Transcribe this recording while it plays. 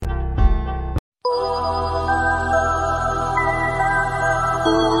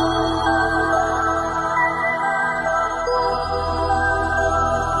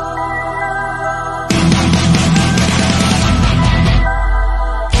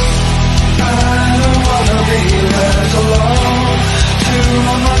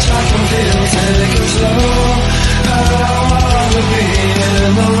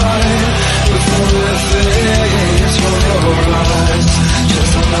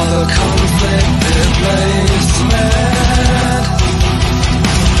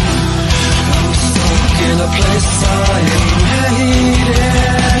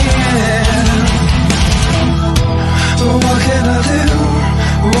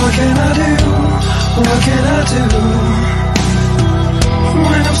I do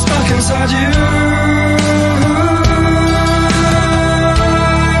when I'm stuck inside you?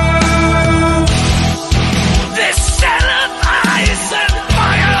 This cell of ice and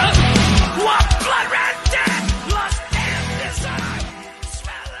fire, what blood red death, lost in desire,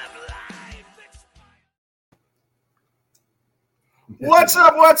 smell of life. What's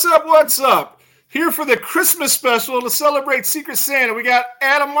up? What's up? What's up? Here for the Christmas special to celebrate Secret Santa. We got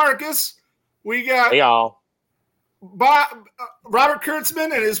Adam Marcus. We got Hey, y'all. Robert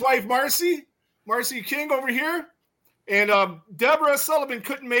Kurtzman and his wife Marcy King over here. And Deborah Sullivan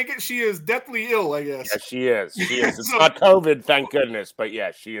couldn't make it. She is deathly ill, I guess. Yes, she is. She is. It's not COVID, thank goodness. But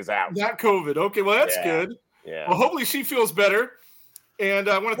yeah, she is out. Not COVID. Okay, well, that's good. Yeah. Well, hopefully she feels better. And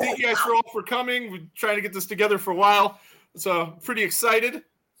I want to thank you guys for coming. We're trying to get this together for a while. So pretty excited.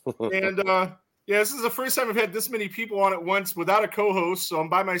 And yeah, this is the first time I've had this many people on at once without a co-host. So I'm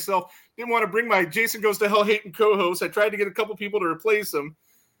by myself. Didn't want to bring my Jason Goes to Hell hating co-host. I tried to get a couple people to replace him.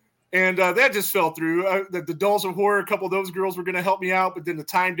 And that just fell through. The Dolls of Horror, a couple of those girls were going to help me out, but then the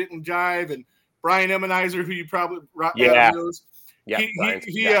time didn't jive. And Brian Emmenizer, who you probably knows,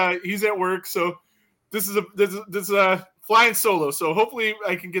 he's at work. So this is a flying solo. So hopefully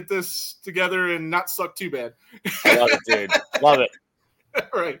I can get this together and not suck too bad. I love it, dude. Love it.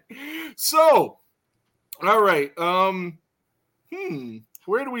 All right. So, all right.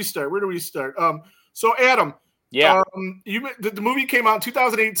 Where do we start? So Adam. Yeah. The movie came out in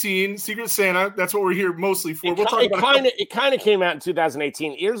 2018, Secret Santa. That's what we're here mostly for. It kind of came out in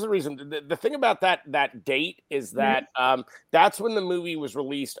 2018. Here's the reason. The thing about that date is that that's when the movie was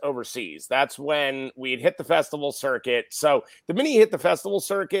released overseas. That's when we had hit the festival circuit. So the minute you hit the festival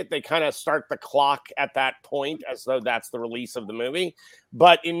circuit, they kind of start the clock at that point as though that's the release of the movie.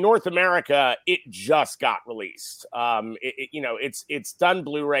 But in North America, it just got released. It's done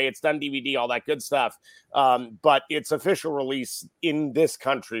Blu-ray, it's done DVD, all that good stuff. But its official release in this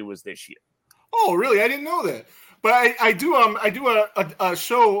country was this year. Oh, really? I didn't know that. But I do a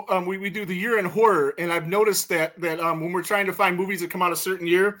show. We do the year in horror, and I've noticed that when we're trying to find movies that come out a certain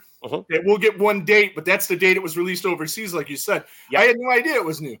year, that we'll get one date, but that's the date it was released overseas, like you said. Yep. I had no idea it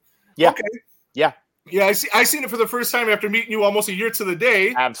was new. Yeah. Okay. Yeah. Yeah, I seen it for the first time after meeting you almost a year to the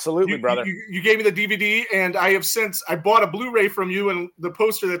day. Absolutely, brother. You gave me the DVD, and I bought a Blu-ray from you and the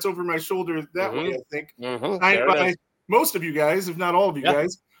poster that's over my shoulder that way, I think. Signed by most of you guys, if not all of you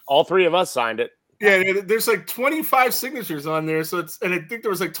guys. All three of us signed it. Yeah, there's like 25 signatures on there, and I think there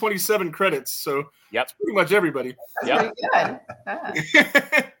was like 27 credits, so it's pretty much everybody. Yep. Yeah,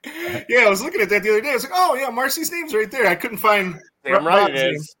 I was looking at that the other day. I was like, oh yeah, Marcy's name's right there. I couldn't find. Damn right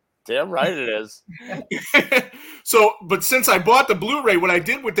it is. Damn right it is. So, but since I bought the Blu-ray, what I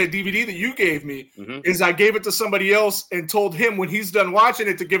did with that DVD that you gave me is I gave it to somebody else and told him when he's done watching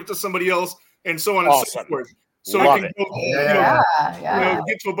it to give it to somebody else, and so on and so forth. So Love it can go,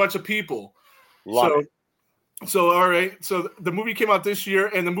 get to a bunch of people. Love it. So all right. So the movie came out this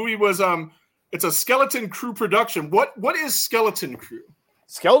year, and the movie was it's a Skeleton Crew production. What is Skeleton Crew?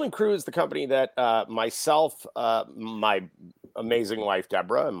 Skeleton Crew is the company that myself, my amazing wife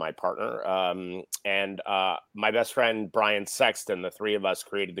Deborah, and my partner, and my best friend Brian Sexton, the three of us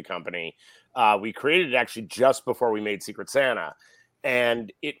created the company. We created it actually just before we made Secret Santa,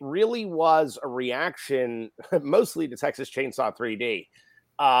 and it really was a reaction mostly to Texas Chainsaw 3D.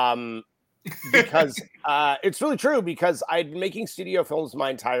 Because it's really true, because I'd been making studio films my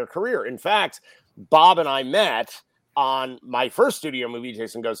entire career. In fact, Bob and I met on my first studio movie,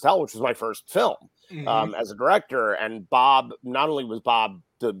 Jason Goes to Hell, which was my first film as a director. And Bob, not only was Bob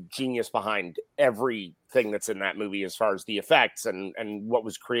the genius behind everything that's in that movie as far as the effects and what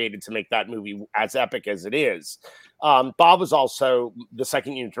was created to make that movie as epic as it is, Bob was also the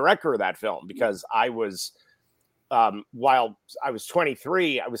second unit director of that film, because I was, while I was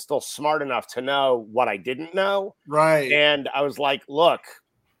 23, I was still smart enough to know what I didn't know. Right. And I was like, look,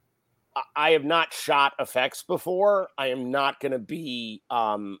 I have not shot effects before. I'm not going to be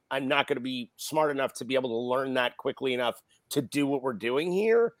smart enough to be able to learn that quickly enough to do what we're doing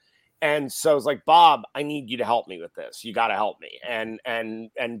here. And so I was like, Bob, I need you to help me with this. You got to help me. And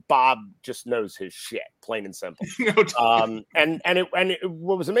Bob just knows his shit, plain and simple. What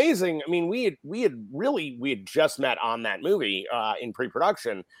was amazing, I mean, we had just met on that movie in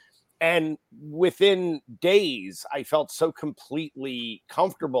pre-production. And within days, I felt so completely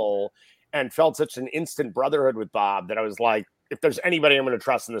comfortable and felt such an instant brotherhood with Bob that I was like, if there's anybody I'm going to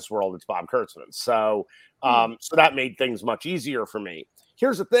trust in this world, it's Bob Kurtzman. So, so that made things much easier for me.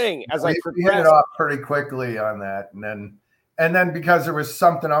 Here's the thing: as I progressed, hit it off pretty quickly on that, and then because there was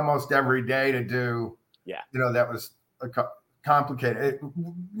something almost every day to do, that was complicated.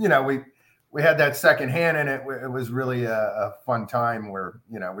 we had that second hand in it. It was really a fun time where,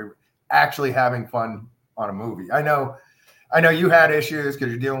 we were actually having fun on a movie. I know you had issues because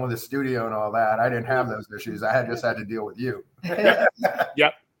you're dealing with a studio and all that. I didn't have those issues. I just had to deal with you.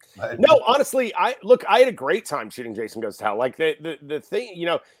 Yep. But, no, honestly, I had a great time shooting Jason Goes to Hell. Like the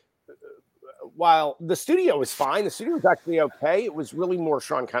thing, while the studio was fine, the studio was actually okay. It was really more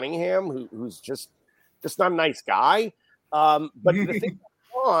Sean Cunningham, who's just not a nice guy. But the thing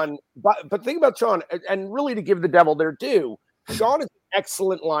but think about Sean, and really to give the devil their due, Sean is an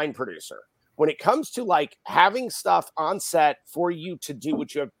excellent line producer. When it comes to like having stuff on set for you to do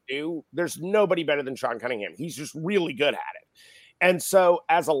what you have to do, there's nobody better than Sean Cunningham. He's just really good at it. And so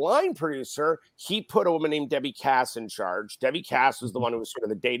as a line producer, he put a woman named Debbie Cass in charge. Debbie Cass was the one who was sort of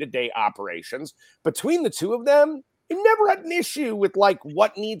the day-to-day operations. Between the two of them, it never had an issue with like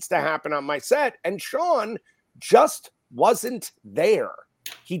what needs to happen on my set. And Sean just wasn't there.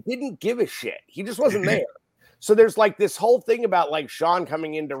 He didn't give a shit. He just wasn't there. So there's like this whole thing about like Sean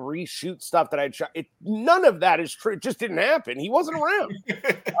coming in to reshoot stuff that I'd shot. None of that is true. It just didn't happen. He wasn't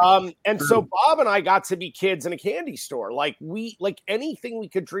around. And so Bob and I got to be kids in a candy store. Like anything we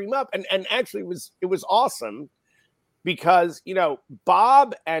could dream up. And actually it was awesome because,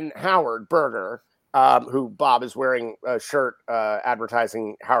 Bob and Howard Berger, who Bob is wearing a shirt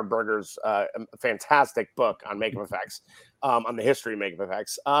advertising Howard Berger's fantastic book on makeup effects, on the history of makeup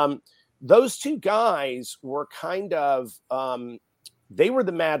effects. Those two guys were kind of, they were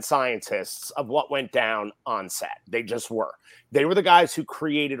the mad scientists of what went down on set. They just were. They were the guys who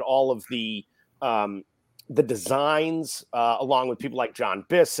created all of the designs, along with people like John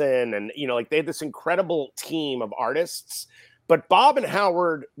Bisson. And, they had this incredible team of artists. But Bob and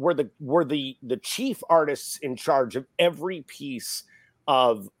Howard were the chief artists in charge of every piece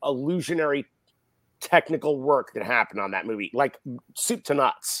of illusionary technical work that happened on that movie, like soup to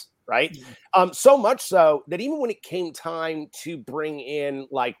nuts. Right. So much so that even when it came time to bring in,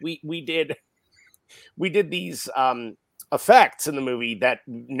 like we did these effects in the movie that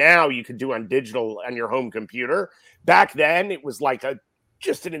now you could do on digital on your home computer. Back then, it was like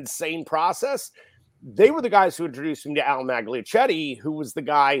just an insane process. They were the guys who introduced me to Al Magliochetti, who was the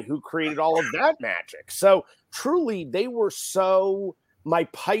guy who created all of that magic. So truly, they were so my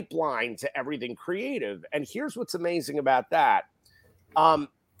pipeline to everything creative. And here's what's amazing about that.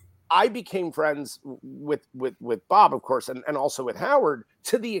 I became friends with Bob, of course, and also with Howard,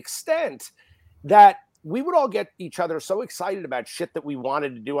 to the extent that we would all get each other so excited about shit that we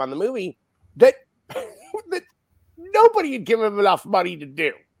wanted to do on the movie that nobody had given him enough money to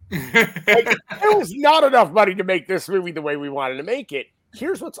do. Like, there was not enough money to make this movie the way we wanted to make it.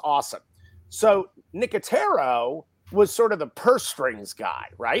 Here's what's awesome. So Nicotero was sort of the purse strings guy,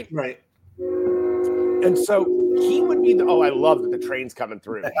 right? Right. And so he would be I love that the train's coming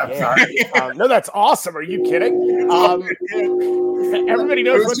through. Yeah. No, that's awesome. Are you kidding? Everybody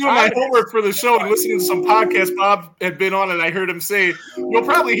knows. I was doing my homework for the show and listening to some podcast Bob had been on, and I heard him say, "You'll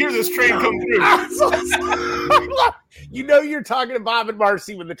probably hear this train come through." You're talking to Bob and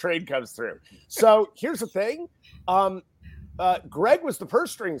Marcy when the train comes through. So here's the thing. Greg was the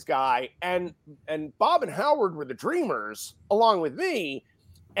purse strings guy, and Bob and Howard were the dreamers, along with me,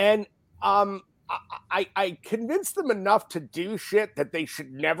 and I convinced them enough to do shit that they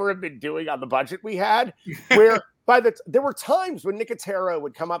should never have been doing on the budget we had. Where there were times when Nicotero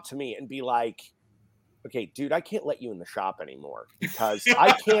would come up to me and be like, "Okay, dude, I can't let you in the shop anymore because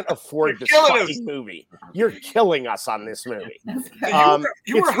I can't afford this fucking movie. You're killing us on this movie."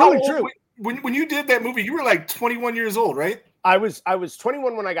 You were how old when you did that movie? You were like 21 years old, right? I was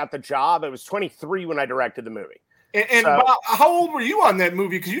 21 when I got the job. I was 23 when I directed the movie. And Bob, how old were you on that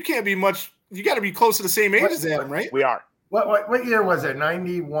movie? Because you can't be much. You got to be close to the same age as Adam, right? We are. What year was it?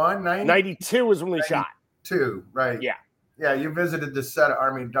 91? 92 was when we shot. 92, right? Yeah. Yeah, you visited the set of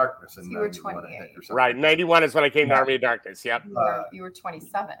Army of Darkness in 91. You were 28. Right, 91 is when I came to Army of Darkness. Yep. You were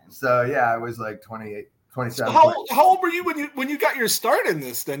 27. So yeah, I was like 28, 27. So how old were you when you got your start in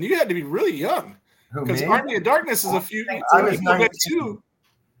this? Then you had to be really young. Because Army of Darkness is a few. I was 19.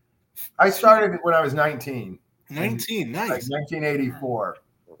 I started when I was 19. 19, nice. Like 1984.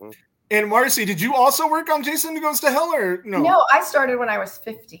 Mm-hmm. And Marcy, did you also work on Jason Goes to Hell or no? No, I started when I was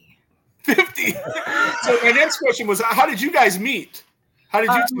 50. 50. So my next question was, how did you guys meet? How did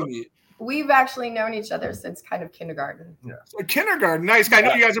you two meet? We've actually known each other since kind of kindergarten. Yeah. So kindergarten, nice. I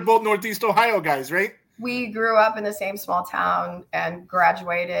know you guys are both Northeast Ohio guys, right? We grew up in the same small town and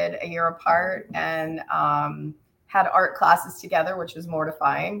graduated a year apart and had art classes together, which was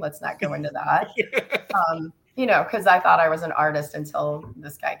mortifying. Let's not go into that. Because I thought I was an artist until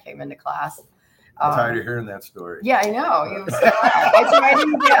this guy came into class. I'm tired of hearing that story. Yeah, I know. You was I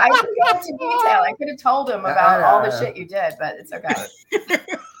didn't get into detail. I could have told him about all the shit you did, but it's okay.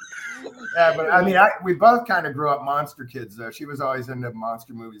 Yeah, but I mean, we both kind of grew up monster kids, though. She was always into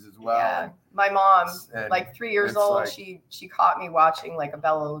monster movies as well. Yeah, my mom, And like 3 years old, like, she caught me watching like a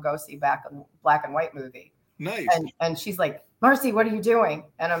Bela Lugosi black and white movie. Nice. And she's like, Marcy, what are you doing?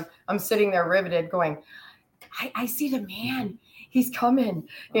 And I'm sitting there riveted, going, I see the man. He's coming,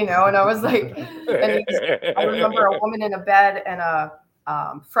 And I was like, I remember a woman in a bed and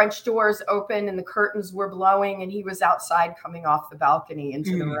French doors open and the curtains were blowing and he was outside coming off the balcony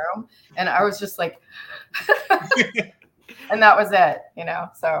into the room. And I was just like, and that was it,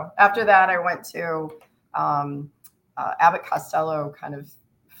 So after that, I went to Abbott Costello kind of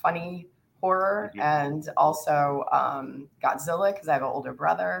funny horror and also Godzilla because I have an older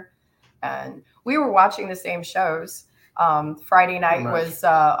brother. And we were watching the same shows. Friday night was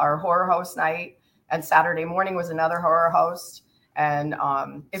our horror host night and Saturday morning was another horror host. And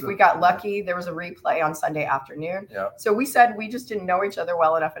if we got lucky, there was a replay on Sunday afternoon. Yeah. So we said we just didn't know each other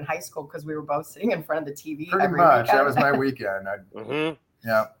well enough in high school because we were both sitting in front of the TV. Pretty much. That was my weekend.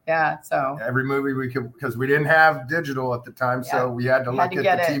 Yeah. Yeah. So every movie we could, because we didn't have digital at the time, so we had to look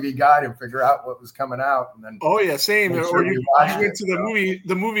at the TV guide and figure out what was coming out. And then same. Sure Or you went to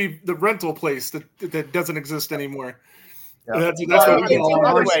the rental place that doesn't exist anymore. Yeah. That's by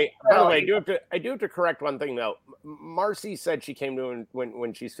the way, I do have to correct one thing though. Marcy said she came to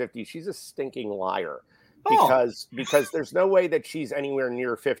when she's 50. She's a stinking liar because there's no way that she's anywhere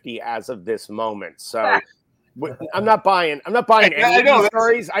near 50 as of this moment. So I'm not buying any of these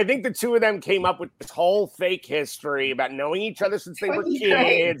stories. I think the two of them came up with this whole fake history about knowing each other since they were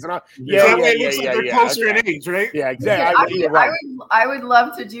kids. And all. They're closer in age, right? Yeah, exactly. I would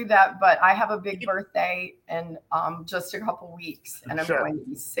love to do that, but I have a big birthday in just a couple weeks, and I'm going to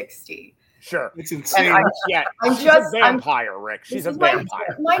be 60. Sure, it's insane. She's a vampire, Rick. She's a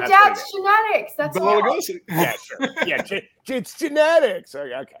vampire. My dad's genetics. That's all. Yeah, sure. Yeah, it's genetics.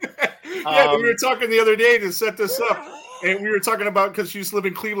 Okay. We were talking the other day to set this up, and we were talking about because she used to live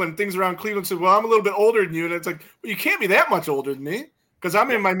in Cleveland, things around Cleveland. Said, "Well, I'm a little bit older than you," and it's like, "Well, you can't be that much older than me because I'm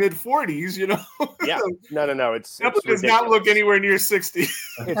in my mid 40s." Yeah. No. It's does not look anywhere near 60.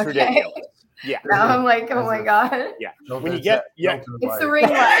 It's ridiculous. Yeah. Now I'm like, oh my God. Yeah. When you get, it's the ring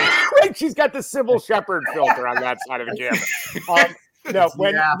light. She's got the Sybil Shepherd filter on that side of the camera.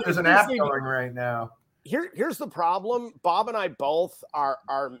 There's an app going right now. Here's the problem. Bob and I both are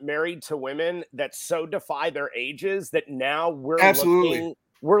married to women that so defy their ages that now we're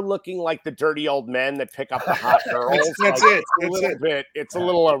looking like the dirty old men that pick up the hot girls. That's it. It's a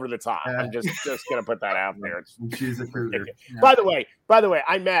little over the top. I'm just gonna put that out there. She's a cougar. Yeah. By the way,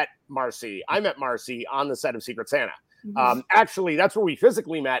 I met Marcy on the set of Secret Santa. Actually, that's where we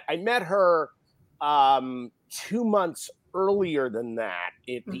physically met. I met her 2 months earlier than that.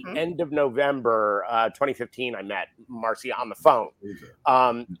 At the end of November 2015, I met Marcy on the phone.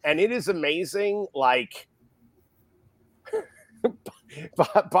 And it is amazing, like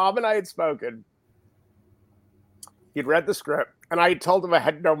Bob and I had spoken. He'd read the script, and I had told him I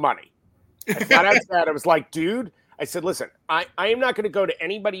had no money. I flat out said, I was like, dude, I said, listen, I am not going to go to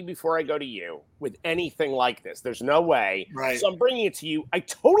anybody before I go to you with anything like this. There's no way. Right. So I'm bringing it to you. I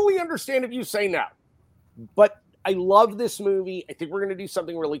totally understand if you say no, but I love this movie. I think we're going to do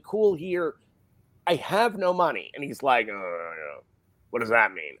something really cool here. I have no money. And he's like, what does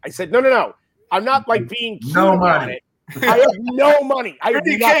that mean? I said, no. I'm not like being cute about it. I have no money. I have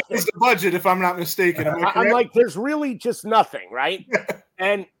nothing. Is the budget, if I'm not mistaken. I'm like, there's really just nothing, right?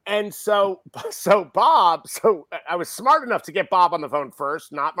 and so Bob. So I was smart enough to get Bob on the phone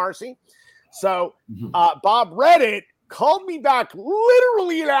first, not Marcy. So Bob read it, called me back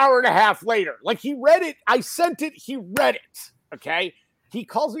literally an hour and a half later. Like he read it, I sent it, he read it. Okay, he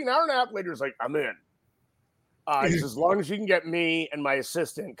calls me an hour and a half later. He's like, I'm in. As long as you can get me and my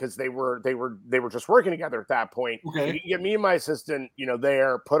assistant, because they were just working together at that point. Okay. If you can get me and my assistant,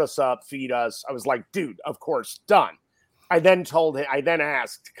 there, put us up, feed us. I was like, dude, of course, done. I then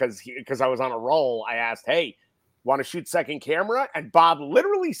asked, because I was on a roll, I asked, hey, want to shoot second camera? And Bob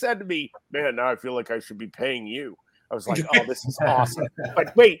literally said to me, man, now I feel like I should be paying you. I was like, oh, this is awesome.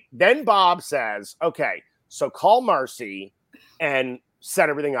 But wait, then Bob says, okay, so call Marcy and set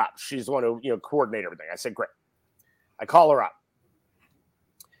everything up. She's the one who, coordinate everything. I said, great. I call her up.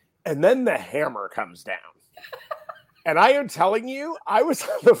 And then the hammer comes down. And I am telling you, I was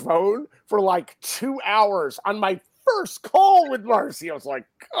on the phone for like 2 hours on my first call with Marcy. I was like,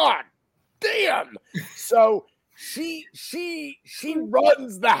 God damn. So she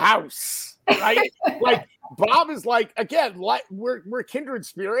runs the house, right? Like Bob is like, again, like we're kindred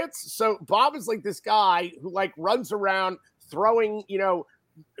spirits. So Bob is like this guy who like runs around throwing,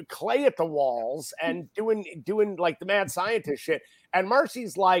 clay at the walls and doing like the mad scientist shit. And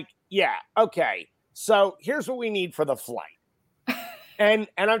Marcy's like, yeah, okay. So here's what we need for the flight. And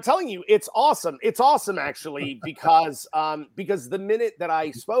I'm telling you, it's awesome. It's awesome actually, because the minute that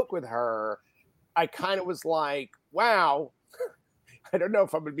I spoke with her, I kind of was like, wow, I don't know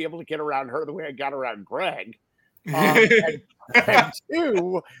if I'm gonna be able to get around her the way I got around Greg. And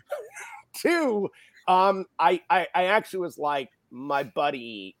two, I actually was like, my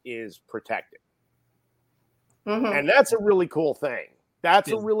buddy is protected. Mm-hmm. And that's a really cool thing.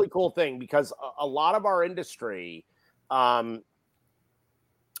 That's a really cool thing because a lot of our industry can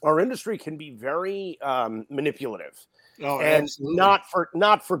be very manipulative, and absolutely. not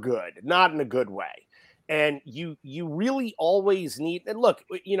for good, not in a good way. And you really always need. And look,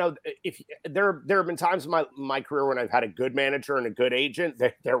 if there have been times in my career when I've had a good manager and a good agent.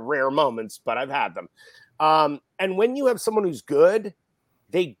 They're rare moments, but I've had them. And when you have someone who's good,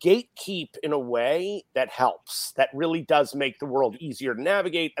 they gatekeep in a way that helps. That really does make the world easier to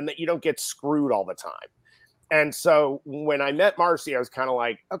navigate, and that you don't get screwed all the time. And so when I met Marcy, I was kind of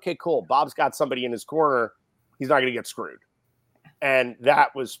like, okay, cool. Bob's got somebody in his corner. He's not going to get screwed. And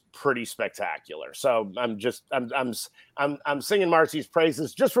that was pretty spectacular. So I'm singing Marcy's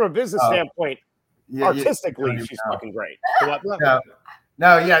praises just from a business standpoint. Yeah, artistically, she's fucking great.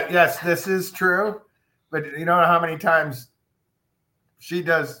 Yes, this is true. But you know how many times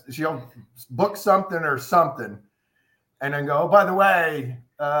she'll book something or something and then go, oh, by the way,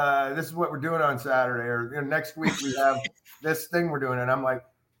 this is what we're doing on Saturday, or next week we have this thing we're doing. And I'm like,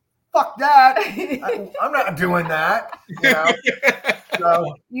 fuck that. I'm not doing that.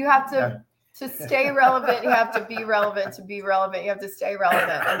 So you have to stay relevant. You have to be relevant to be relevant. You have to stay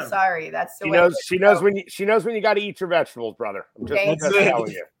relevant. I'm sorry. That's the way. She knows when you got to eat your vegetables, brother. I'm just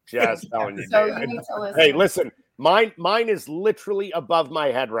telling you. Just telling you. So you need to listen. Hey, listen. Mine is literally above my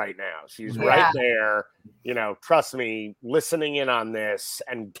head right now. She's right there. Trust me, listening in on this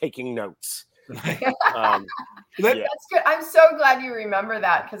and taking notes. That's good. I'm so glad you remember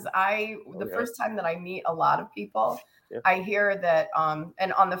that, because the first time that I meet a lot of people, I hear that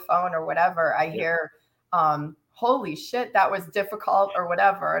and on the phone or whatever, I hear holy shit, that was difficult or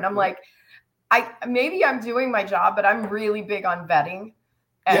whatever. And I'm like, maybe I'm doing my job, but I'm really big on vetting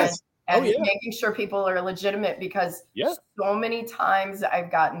and making sure people are legitimate, because so many times I've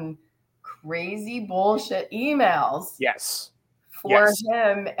gotten crazy bullshit emails for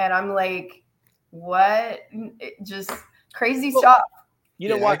him, and I'm like, what? Just crazy stuff. You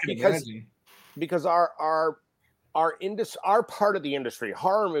know what? Because our part of the industry,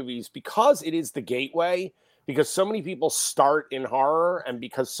 horror movies, because it is the gateway, because so many people start in horror, and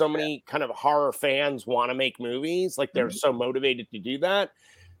because so many kind of horror fans want to make movies, like they're so motivated to do that.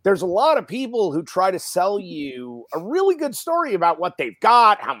 There's a lot of people who try to sell you a really good story about what they've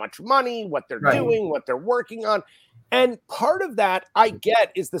got, how much money, what they're doing, what they're working on. And part of that I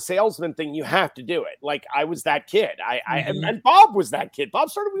get is the salesman thing. You have to do it. Like I was that kid. And Bob was that kid.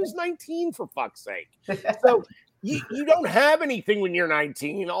 Bob started when he was 19, for fuck's sake. So you don't have anything when you're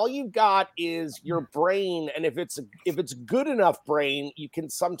 19. All you've got is your brain. And if it's good enough brain, you can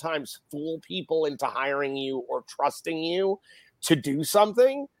sometimes fool people into hiring you or trusting you to do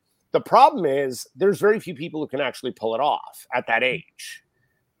something. The problem is there's very few people who can actually pull it off at that age.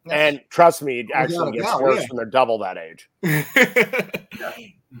 And trust me, it actually gets worse when they're double that age. Hang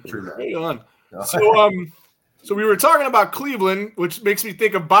on. So we were talking about Cleveland, which makes me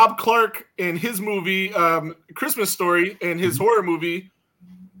think of Bob Clark and his movie Christmas Story, and his horror movie,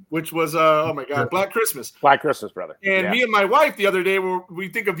 which was Black Christmas. Black Christmas, brother. And me and my wife the other day, we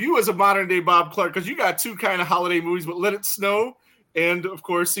think of you as a modern day Bob Clark, because you got two kind of holiday movies with Let It Snow and, of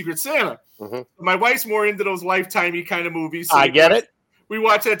course, Secret Santa. My wife's more into those Lifetime-y kind of movies. So I get it. We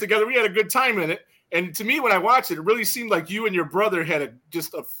watched that together. We had a good time in it. And to me, when I watched it, it really seemed like you and your brother had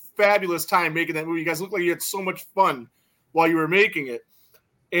just a fabulous time making that movie. You guys looked like you had so much fun while you were making it.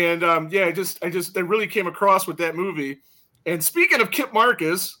 And I really came across with that movie. And speaking of Kip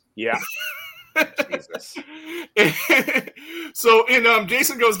Marcus. Yeah. Jesus. So in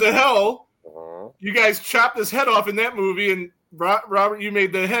Jason Goes to Hell, you guys chopped his head off in that movie, and Robert, you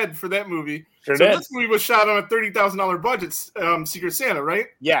made the head for that movie. Sure did. This movie was shot on a $30,000 budget, Secret Santa, right?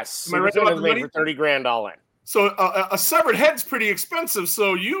 Yes. Am I right about the money? For $30,000 all in. So a severed head's pretty expensive.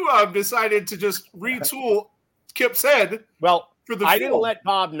 So you decided to just retool Kip's head. Well, for the I film. didn't let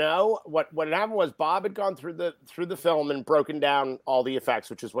Bob know. What happened was Bob had gone through the film and broken down all the effects,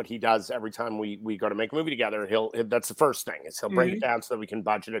 which is what he does every time we go to make a movie together. That's the first thing is he'll break it down so that we can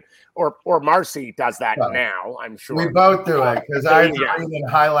budget it. Or Marcy does that now, I'm sure. We both do it because I read and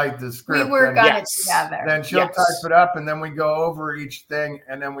highlight the script. We work and on it together. Then she'll type it up, and then we go over each thing,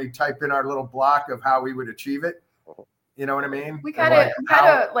 and then we type in our little block of how we would achieve it. You know what I mean? We kind of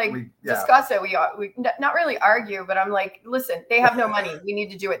discuss it. We not really argue, but I'm like, listen, they have no money. We need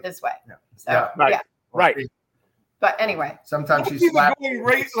to do it this way. Yeah. So Right. But anyway, sometimes she's going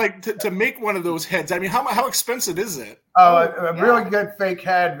rate like to make one of those heads. I mean, how expensive is it? Oh, a really good fake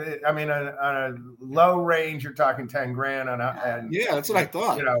head. I mean, on a low range, you're talking 10 grand that's what I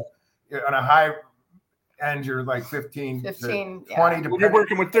thought. You know, on a high end, you're like 15 to 20. When you're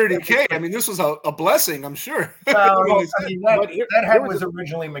working with 30K, I mean, this was a blessing, I'm sure. Well, that head was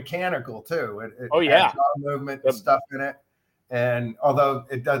originally mechanical too. It had jaw movement and stuff in it, and although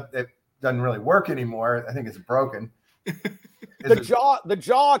it doesn't really work anymore, I think it's broken.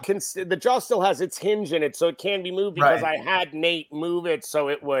 The jaw still has its hinge in it, so it can be moved because I had Nate move it so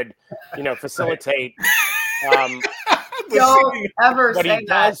it would, facilitate. Don't ever say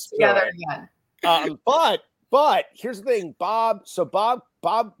that together again. But here's the thing, Bob. So Bob,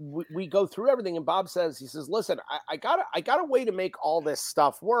 we go through everything, and Bob says, listen, I got a way to make all this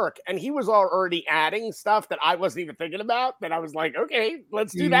stuff work, and he was already adding stuff that I wasn't even thinking about. That I was like, okay,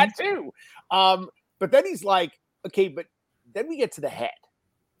 let's do that too. But then he's like, okay, but then we get to the head,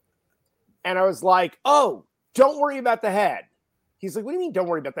 and I was like, oh, don't worry about the head. He's like, what do you mean don't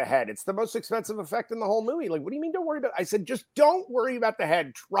worry about the head? It's the most expensive effect in the whole movie. Like, what do you mean don't worry about it? I said, just don't worry about the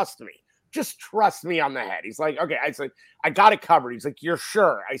head. Trust me. Just trust me on the head. He's like, okay. I said, I got it covered. He's like, you're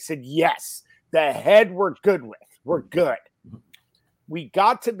sure? I said, yes. The head we're good with. We're good. We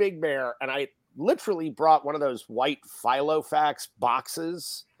got to Big Bear, and I literally brought one of those white Filofax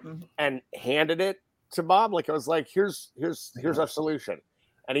boxes and handed it to Bob. Like, I was like, here's our solution.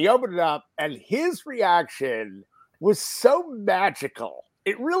 And he opened it up, and his reaction was so magical.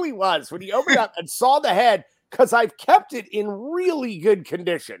 It really was. When he opened it up and saw the head, because I've kept it in really good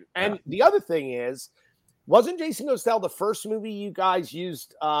condition. And the other thing is, wasn't Jason Goes to Hell the first movie you guys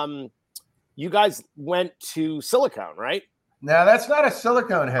used? You guys went to silicone, right? No, that's not a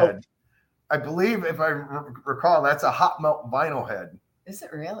silicone head. I believe, if I recall, that's a hot melt vinyl head. Is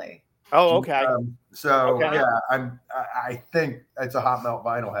it really? Oh, okay. I think it's a hot melt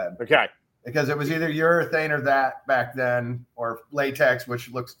vinyl head. Okay. Because it was either urethane or that back then, or latex, which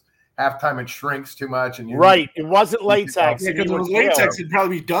looks half time it shrinks too much. And it wasn't latex. Because it was latex, it'd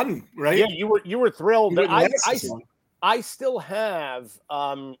probably be done, right? Yeah, you were thrilled. But I still have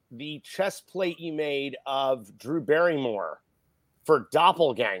the chest plate you made of Drew Barrymore for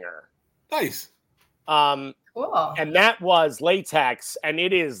Doppelganger. Nice. Cool. And that was latex, and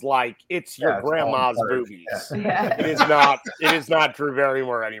it is like it's your grandma's boobies. Yeah. It is not Drew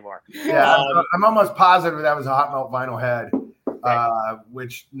Barrymore anymore. Yeah, I'm almost positive that was a hot melt vinyl head,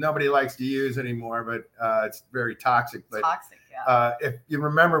 which nobody likes to use anymore, but it's very toxic. But if you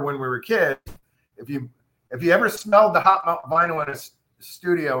remember when we were kids, if you ever smelled the hot melt vinyl in a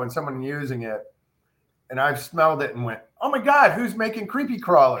studio and someone using it, and I've smelled it and went, oh my God, who's making creepy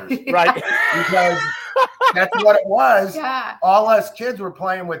crawlers? Right. Because that's what it was. Yeah. All us kids were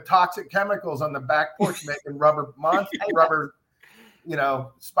playing with toxic chemicals on the back porch, making rubber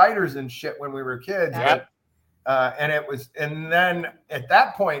spiders and shit when we were kids. Yep. And then at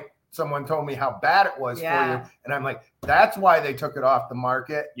that point, someone told me how bad it was for you. And I'm like, that's why they took it off the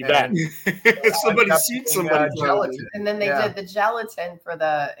market. You bet. Somebody sued somebody. Gelatin. And then they did the gelatin for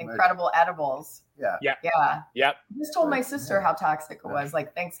the incredible edibles. Yeah. I just told my sister how toxic it was,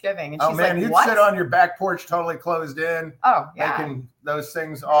 like Thanksgiving. And she's you'd what? sit on your back porch totally closed in. Oh, yeah. Making those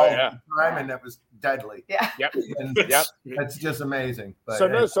things all the time, and it was deadly. Yeah. Yep. That's just amazing. But,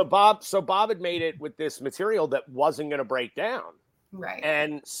 so Bob had made it with this material that wasn't going to break down. Right.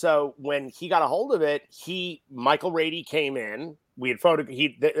 And so when he got a hold of it, Michael Rady came in. We had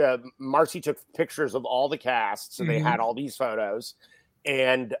Marcy took pictures of all the cast, so they had all these photos,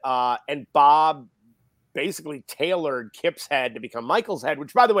 and Bob basically tailored Kip's head to become Michael's head,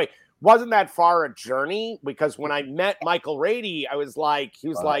 which, by the way, wasn't that far a journey, because when I met Michael Rady, I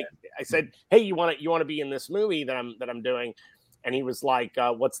said, hey, you want to be in this movie that I'm doing? And he was like,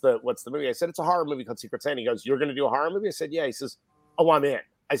 what's the movie? I said, it's a horror movie called Secret Santa. He goes, you're going to do a horror movie? I said, yeah. He says, oh, I'm in.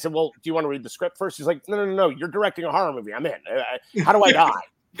 I said, well, do you want to read the script first? He's like, no. You're directing a horror movie. I'm in. How do I die?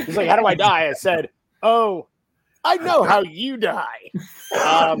 He's like, how do I die? I said, oh, I know how you die.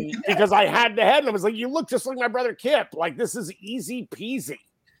 Because I had the head, and I was like, you look just like my brother Kip. Like, this is easy peasy.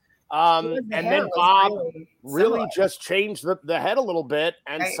 And then Bob really just changed the head a little bit,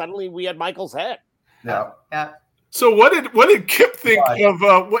 and suddenly we had Michael's head. Yeah. Yeah. So what did Kip think of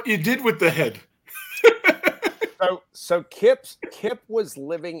what you did with the head? So Kip was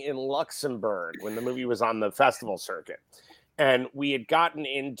living in Luxembourg when the movie was on the festival circuit, and we had gotten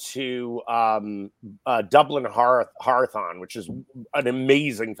into Dublin Hearthon, which is an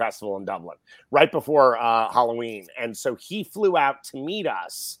amazing festival in Dublin, right before Halloween. And so he flew out to meet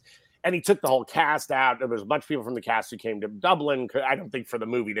us, and he took the whole cast out. There was a bunch of people from the cast who came to Dublin. I don't think for the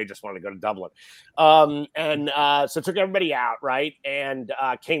movie, they just wanted to go to Dublin. So took everybody out, right, and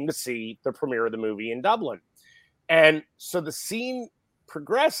came to see the premiere of the movie in Dublin. And so the scene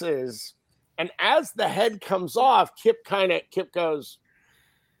progresses, and as the head comes off, Kip goes,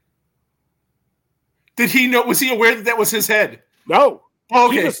 Did he know? Was he aware that was his head? No. Oh,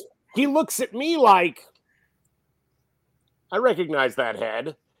 okay. He looks at me like, I recognize that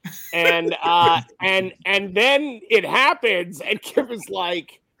head. And and then it happens, and Kip is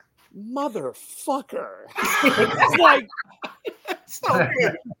like, motherfucker. It's like, so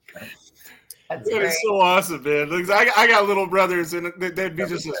good. That's That great. is so awesome, man. I got little brothers, and they'd be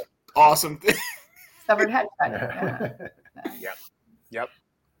just an awesome thing. Severed head cutting. Yeah. Yep.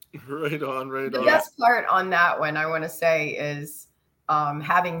 Right on. The best part on that one, I want to say, is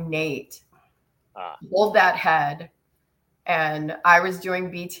having Nate hold that head. And I was doing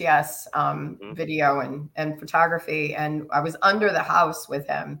BTS video and photography, and I was under the house with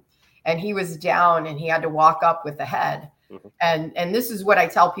him, and he was down, and he had to walk up with the head. And this is what I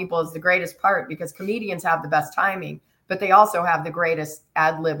tell people is the greatest part, because comedians have the best timing, but they also have the greatest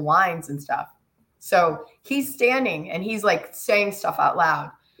ad lib lines and stuff. So he's standing and he's like saying stuff out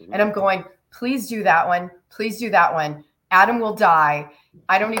loud. And I'm going, please do that one. Please do that one. Adam will die.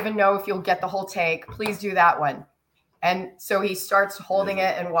 I don't even know if you'll get the whole take. Please do that one. And so he starts holding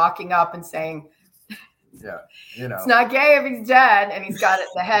it and walking up and saying, it's not gay if he's dead. And he's got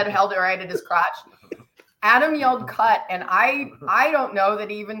the head held right at his crotch. Adam yelled cut, and I don't know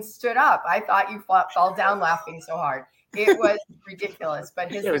that he even stood up. I thought you fell down laughing so hard. It was ridiculous,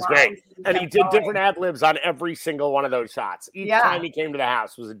 but it was great. And he did different ad libs on every single one of those shots. Each time he came to the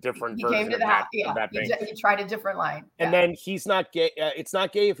house was a different version. He came to the house. He tried a different line. And then he's not gay. It's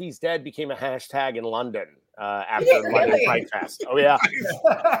not gay if he's dead became a hashtag in London after the London Fight Fest. Oh yeah.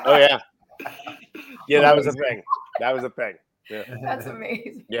 Yeah, that was a thing. Yeah. That's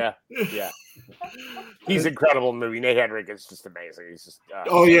amazing. Yeah. He's incredible in the movie. Nate Hedrick is just amazing. He's just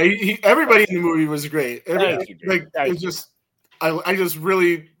everybody in the movie was great. Everybody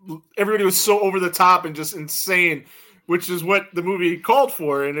was so over the top and just insane, which is what the movie called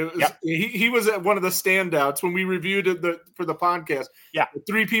for. And it was he was one of the standouts when we reviewed it for the podcast. Yeah, the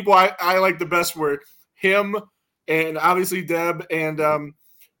three people I like the best were him, and obviously Deb, and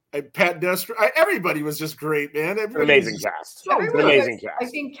Pat Destro. Everybody was just great, man. Amazing cast. Amazing cast. I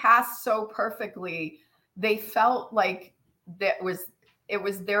think cast so perfectly. They felt like it was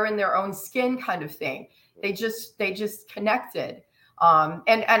they're in their own skin kind of thing. They just connected. And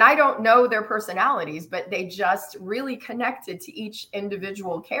I don't know their personalities, but they just really connected to each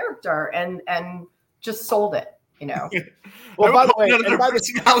individual character and just sold it, you know. Well, by the way, none of their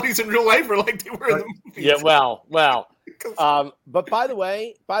personalities in real life were like they were in the movie. Yeah, well. But by the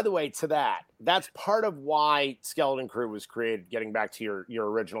way, to that's part of why Skeleton Crew was created. Getting back to your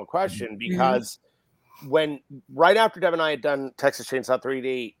original question, because when right after Deb and I had done Texas Chainsaw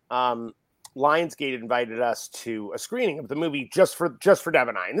 3D, Lionsgate invited us to a screening of the movie just for Deb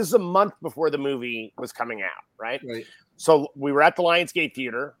and I, and this is a month before the movie was coming out, right? So we were at the Lionsgate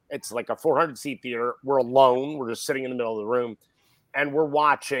Theater. It's like a 400-seat theater. We're alone. We're just sitting in the middle of the room, and we're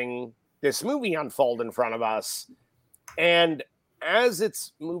watching this movie unfold in front of us. And as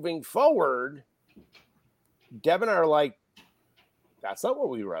it's moving forward, Deb and I are like, that's not what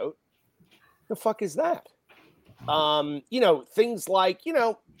we wrote. The fuck is that? Things like,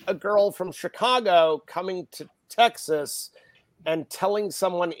 a girl from Chicago coming to Texas and telling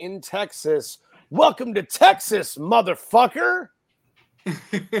someone in Texas, welcome to Texas, motherfucker.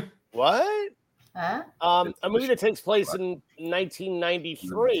 What? Huh? A movie that takes place in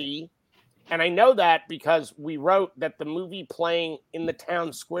 1993. And I know that because we wrote that the movie playing in the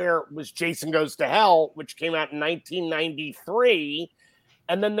town square was Jason Goes to Hell, which came out in 1993.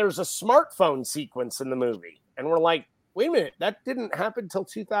 And then there's a smartphone sequence in the movie. And we're like, wait a minute, that didn't happen until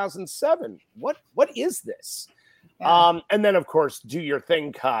 2007. What is this? Yeah. And then, of course, Do Your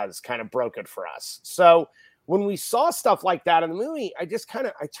Thing, Cuz kind of broke it for us. So when we saw stuff like that in the movie, I turned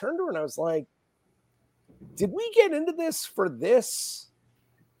to her and I was like, did we get into this for this?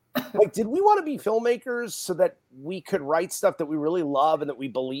 Like, did we want to be filmmakers so that we could write stuff that we really love and that we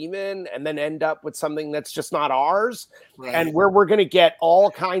believe in, and then end up with something that's just not ours, Right. and where we're going to get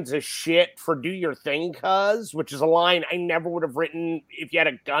all kinds of shit for "do your thing, cuz," which is a line I never would have written if you had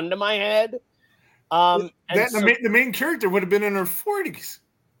a gun to my head. The main character would have been in her 40s.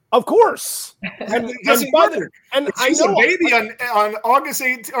 Of course, It doesn't matter. And If she's a baby on August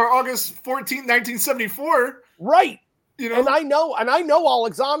 8th or August 14th, 1974. Right. You know? And I know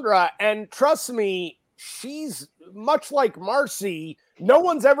Alexandra, and trust me, she's much like Marcy. No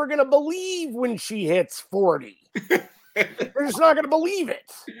one's ever going to believe when she hits 40. They're just not going to believe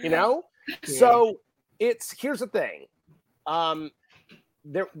it, you know? Yeah. So here's the thing.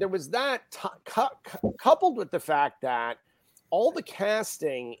 There was that coupled with the fact that all the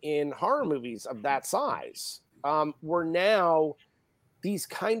casting in horror movies of that size were now these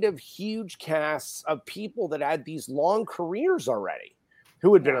kind of huge casts of people that had these long careers already,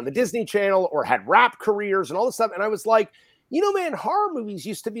 who had been on the Disney Channel or had rap careers and all this stuff. And I was like, you know, man, horror movies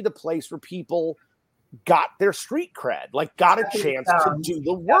used to be the place where people got their street cred, like got a chance to do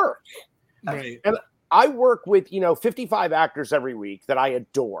the work. Right. And I work with, 55 actors every week that I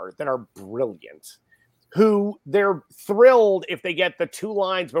adore, that are brilliant, who they're thrilled if they get the 2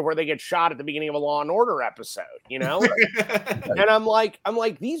 lines before they get shot at the beginning of a Law and Order episode, you know? And I'm like,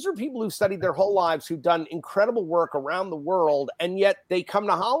 these are people who studied their whole lives, who've done incredible work around the world, and yet they come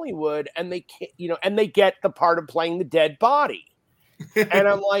to Hollywood and they can't, and they get the part of playing the dead body. And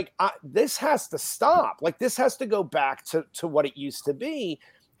I'm like, this has to stop. Like, this has to go back to what it used to be.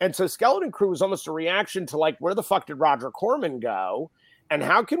 And so Skeleton Crew was almost a reaction to, like, where the fuck did Roger Corman go? And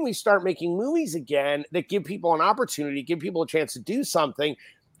how can we start making movies again that give people an opportunity, give people a chance to do something?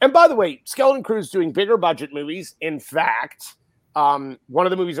 And by the way, Skeleton Crew is doing bigger budget movies. In fact, one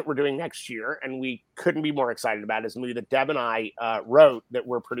of the movies that we're doing next year, and we couldn't be more excited about, is a movie that Deb and I wrote that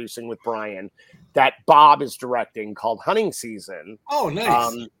we're producing with Brian, that Bob is directing, called Hunting Season. Oh,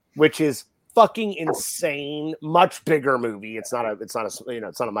 nice. Which is fucking insane, much bigger movie. It's not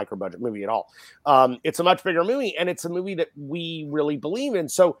a micro budget movie at all. It's a much bigger movie, and it's a movie that we really believe in.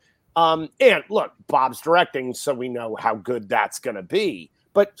 So, and look, Bob's directing, so we know how good that's going to be.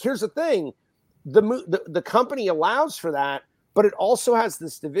 But here's the thing: the company allows for that, but it also has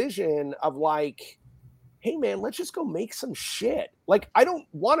this division of, like, hey man, let's just go make some shit. Like, I don't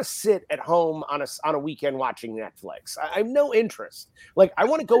want to sit at home on a weekend watching Netflix. I have no interest. Like, I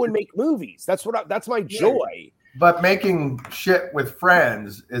want to go and make movies. That's my joy. But making shit with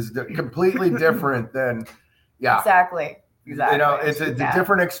friends is completely different than, Exactly. You know, it's a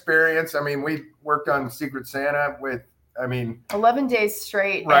different experience. I mean, we worked on Secret Santa with, 11 days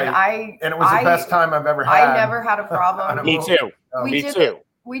straight. Right. And it was the best time I've ever had. I never had a problem. Me too.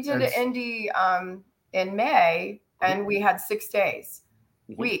 We did an indie in May, and we had 6 days,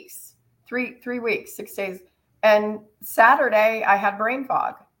 weeks, three weeks, 6 days. And Saturday I had brain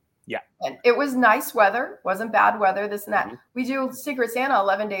fog. Yeah. And it was nice weather, wasn't bad weather, this and that. We do Secret Santa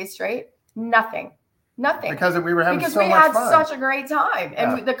 11 days straight. Nothing. Because we were having because so we much had fun. such a great time,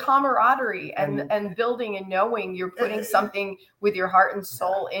 and the camaraderie and building and knowing you're putting something with your heart and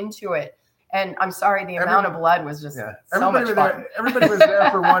soul into it. And I'm sorry, the amount of blood was just so much fun. Everybody was there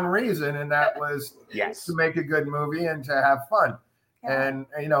for one reason, and that was to make a good movie and to have fun. Yeah. And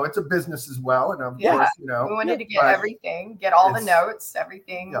it's a business as well. And of course, we wanted to get everything, get all the notes,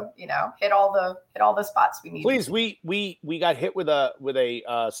 everything, hit all the spots we needed. Please, we got hit with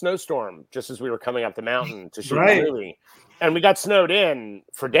a snowstorm just as we were coming up the mountain to shoot the movie. And we got snowed in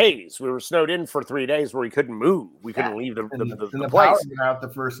for days. We were snowed in for 3 days where we couldn't move. We couldn't leave the place. power went out the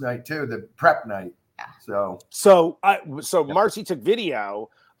first night too, the prep night. Yeah. So Marcy took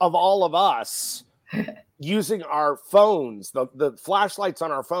video of all of us using our phones, the flashlights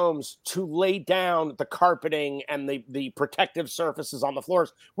on our phones, to lay down the carpeting and the protective surfaces on the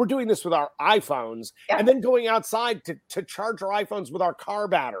floors. We're doing this with our iPhones and then going outside to charge our iPhones with our car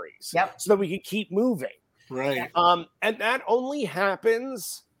batteries so that we could keep moving. Right. And that only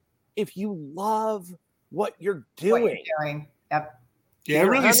happens if you love what you're doing. Yep. Yeah, it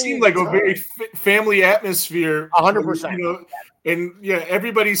really seemed like a very family atmosphere. 100%. And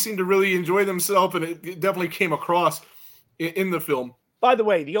everybody seemed to really enjoy themselves, and it definitely came across in the film. By the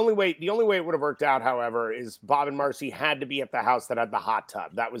way, the only way it would have worked out, however, is Bob and Marcy had to be at the house that had the hot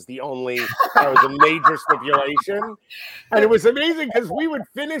tub. That was a major stipulation. And it was amazing because we would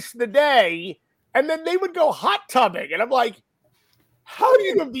finish the day and then they would go hot tubbing. And I'm like, how do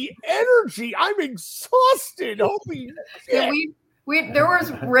you have the energy? I'm exhausted. Holy shit. There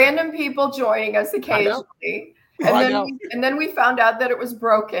was random people joining us occasionally. And then we found out that it was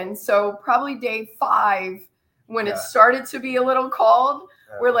broken. So probably day 5, when it started to be a little cold,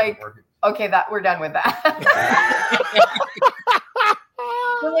 We're like, working. okay, we're done with that.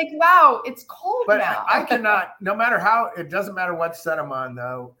 We're like, wow, it's cold But now. I cannot, no matter how, it doesn't matter what set I'm on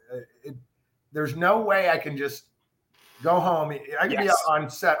though. There's no way I can just go home. I could be on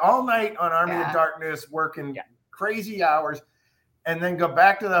set all night on Army of Darkness, working crazy hours, and then go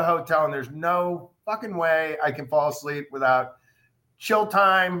back to the hotel, and there's no fucking way I can fall asleep without chill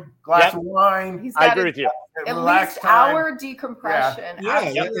time, glass of wine. I agree with you. At least hour decompression. Yeah,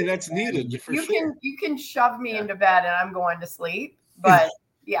 and that's needed for sure. You can shove me into bed and I'm going to sleep, but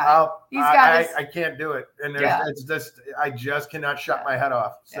I can't do it, and it's just I just cannot shut my head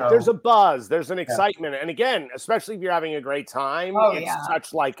off. So there's a buzz, there's an excitement, and again, especially if you're having a great time, it's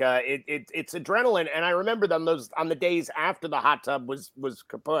such like it's adrenaline. And I remember them on the days after the hot tub was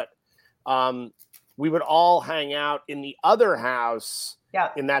kaput. We would all hang out in the other house,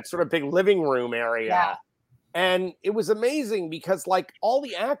 in that sort of big living room area. And it was amazing because like all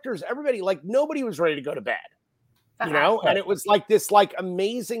the actors, everybody, like nobody was ready to go to bed. You know, and it was like this like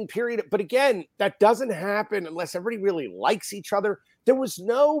amazing period. But again, that doesn't happen unless everybody really likes each other. There was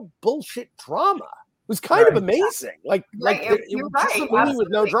no bullshit drama. It was kind of amazing. Like you're right. Just a movie with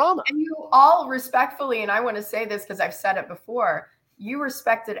no drama. And you all respectfully, and I want to say this because I've said it before, you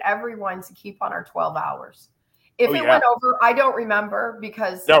respected everyone to keep on our 12 hours. If it went over, I don't remember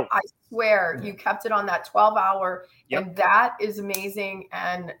because I swear you kept it on that 12-hour, and that is amazing.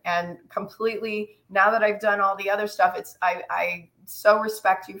 And completely, now that I've done all the other stuff, I so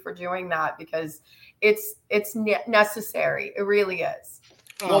respect you for doing that because it's necessary. It really is.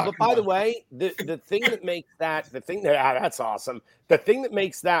 Well, but by the way, the thing that makes that's awesome. The thing that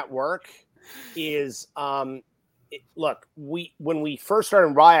makes that work is look, when we first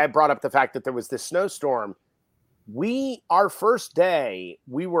started, I brought up the fact that there was this snowstorm. Our first day,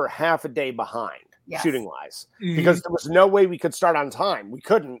 we were half a day behind shooting wise because there was no way we could start on time. We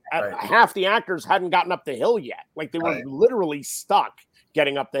couldn't. Half the actors hadn't gotten up the hill yet. Like they were literally stuck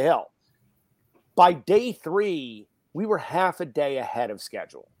getting up the hill. By day 3, we were half a day ahead of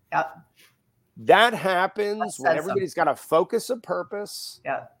schedule. Yep. That happens when everybody's got a focus of purpose.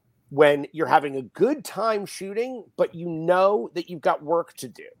 Yeah. When you're having a good time shooting, but you know that you've got work to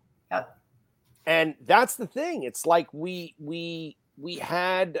do. Yep. And that's the thing. It's like we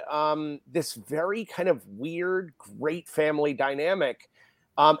had this very kind of weird, great family dynamic.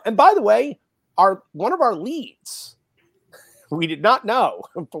 And by the way, one of our leads, we did not know,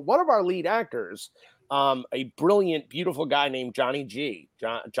 but one of our lead actors, a brilliant, beautiful guy named Johnny G,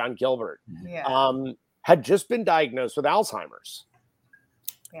 John Gilbert, had just been diagnosed with Alzheimer's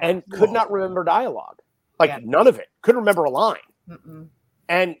and could not remember dialogue. Like none of it. Couldn't remember a line. Mm-mm.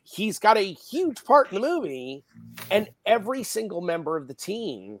 And he's got a huge part in the movie, and every single member of the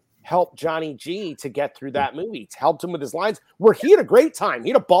team helped Johnny G to get through that movie, helped him with his lines, where he had a great time. He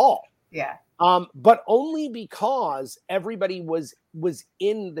had a ball. Yeah. But only because everybody was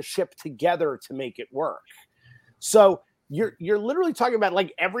in the ship together to make it work. So you're literally talking about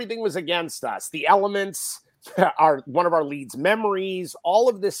like everything was against us. The elements, one of our leads' memories, all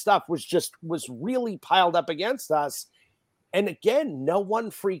of this stuff was really piled up against us. And again, no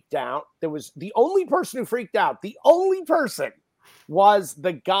one freaked out. There was the only person who freaked out. The only person was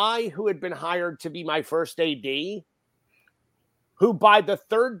the guy who had been hired to be my first AD, who by the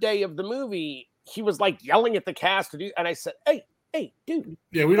 3rd day of the movie, he was like yelling at the cast to do. And I said, hey, dude.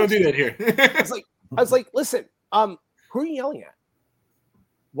 Yeah, we don't do that here. I was like, listen, who are you yelling at?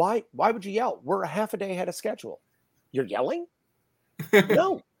 Why would you yell? We're a half a day ahead of schedule. You're yelling?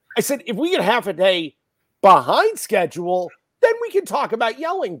 No. I said, if we get half a day behind schedule, then we can talk about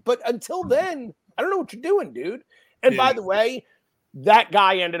yelling. But until then, I don't know what you're doing, dude. And by the way, that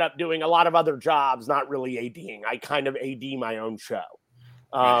guy ended up doing a lot of other jobs, not really ADing. I kind of AD my own show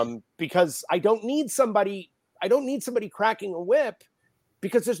because I don't need somebody cracking a whip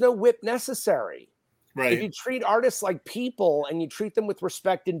because there's no whip necessary. Right. If you treat artists like people and you treat them with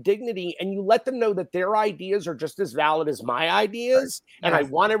respect and dignity and you let them know that their ideas are just as valid as my ideas, and I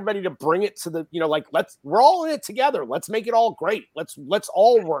want everybody to bring it to the, like we're all in it together. Let's make it all great. Let's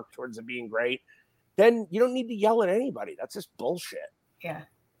all work towards it being great. Then you don't need to yell at anybody. That's just bullshit. Yeah.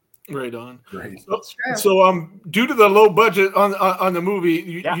 Right on. Right. So due to the low budget on the movie,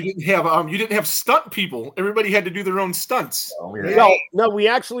 you didn't have stunt people. Everybody had to do their own stunts. No, we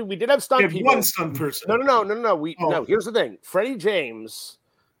did have stunt people. One stunt person. No. No. Here's the thing. Freddie James,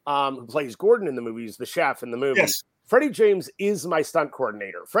 who plays Gordon in the movie, is the chef in the movie. Yes. Freddie James is my stunt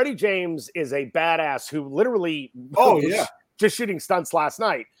coordinator. Freddie James is a badass who literally just shooting stunts last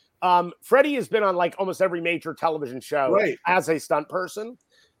night. Freddie has been on like almost every major television show as a stunt person.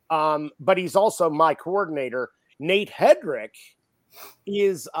 But he's also my coordinator. Nate Hedrick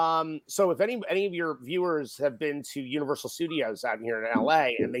is so if any of your viewers have been to Universal Studios out here in LA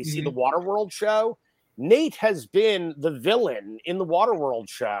and they see the Waterworld show, Nate has been the villain in the Waterworld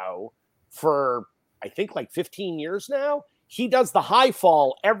show for I think like 15 years now. He does the high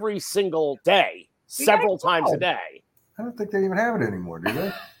fall every single day, several times a day. I don't think they even have it anymore, do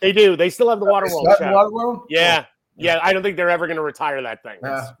they? They do. They still have the Waterworld show. Waterworld? Yeah. Yeah, I don't think they're ever going to retire that thing.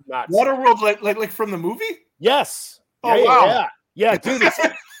 It's nuts. Waterworld, like from the movie? Yes. Oh, yeah, wow. Yeah, dude.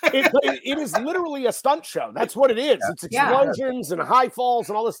 It is literally a stunt show. That's what it is. Yeah. It's explosions and high falls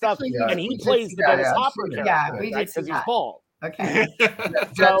and all this stuff. And he plays the Dennis Hopper character. Yeah, we did because he's bald. Okay.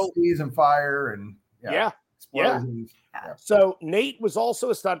 Jet skis and fire and explosions. Yeah. So Nate was also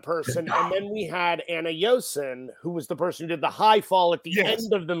a stunt person, and then we had Anna Yosin, who was the person who did the high fall at the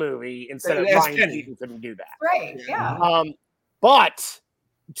end of the movie instead of Ryan Keaton couldn't do that. Right. Yeah. But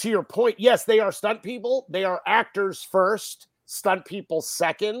to your point, yes, they are stunt people. They are actors first, stunt people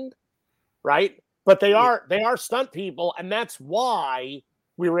second, right? But they are stunt people, and that's why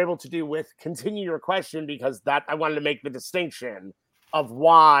we were able to do with continue your question, because that I wanted to make the distinction of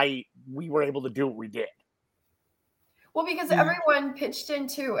why we were able to do what we did. Well, because everyone pitched in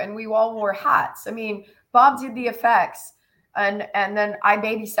too, and we all wore hats. I mean, Bob did the effects, and then I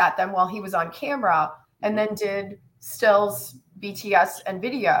babysat them while he was on camera, and then did stills, BTS, and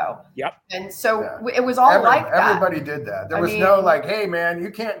video. Yep. And so it was all like that. Everybody did that. There was no like, hey man,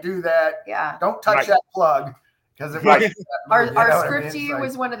 you can't do that. Yeah. Don't touch that plug. Because our scriptie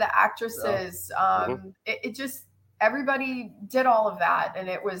was one of the actresses. It just. Everybody did all of that, and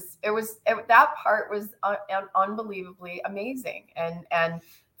it was that part was unbelievably amazing and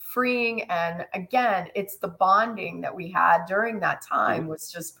freeing. And again, it's the bonding that we had during that time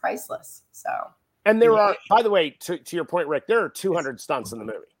was just priceless. So, and there are, by the way, to your point, Rick, there are 200 stunts in the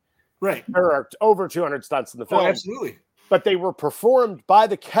movie. Right, there are over 200 stunts in the film. Oh, absolutely. But they were performed by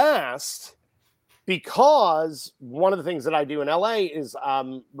the cast. Because one of the things that I do in LA is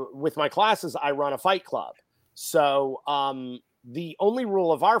with my classes, I run a fight club. So the only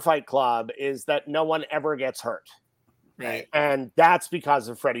rule of our fight club is that no one ever gets hurt. Right. And that's because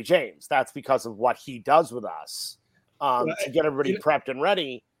of Freddie James. That's because of what he does with us to get everybody prepped and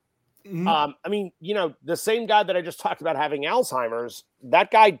ready. I mean, the same guy that I just talked about having Alzheimer's, that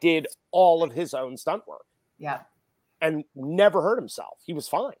guy did all of his own stunt work. Yeah. And never hurt himself. He was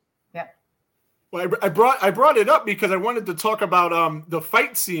fine. Yeah. Well, I brought it up because I wanted to talk about the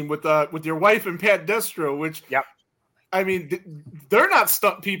fight scene with your wife and Pat Destro, which I mean they're not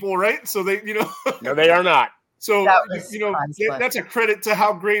stunt people, right? So they no, they are not. So that's a credit to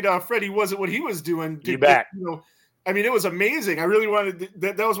how great Freddie was at what he was doing. You bet. I mean, it was amazing. I really wanted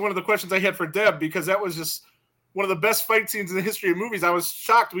that was one of the questions I had for Deb, because that was just one of the best fight scenes in the history of movies. I was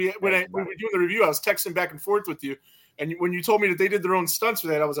shocked when we were doing the review. I was texting back and forth with you. And when you told me that they did their own stunts for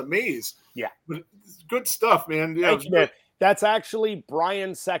that, I was amazed. Yeah. But it's good stuff, man. Yeah, that's actually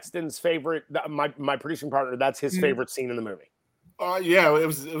Brian Sexton's favorite. My producing partner, that's his favorite scene in the movie. Yeah, it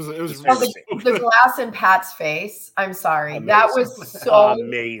was the glass in Pat's face. I'm sorry. Amazing. That was so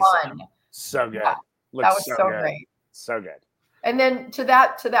amazing. Fun. So good. Yeah, that was so great. So good. And then to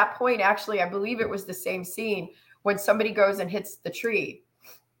that point, actually, I believe it was the same scene when somebody goes and hits the tree.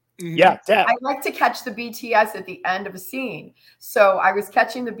 Yeah, I like to catch the BTS at the end of a scene. So I was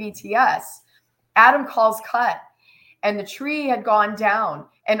catching the BTS. Adam calls cut, and the tree had gone down,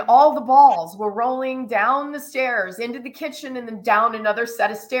 and all the balls were rolling down the stairs into the kitchen and then down another set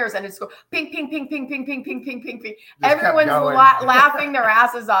of stairs. And it's going ping, ping, ping, ping, ping, ping, ping, ping, ping, ping. Everyone's laughing their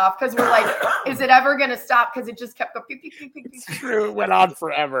asses off because we're like, is it ever going to stop? Because it just kept going ping, ping, ping, ping, ping. It's true. It went on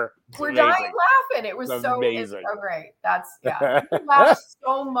forever. We're dying laughing. It was so great. We laughed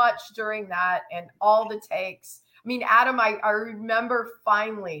so much during that and all the takes. I mean, Adam, I remember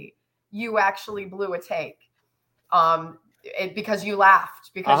finally you actually blew a take. Because you laughed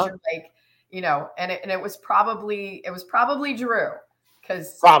because you're like, and it was probably Drew,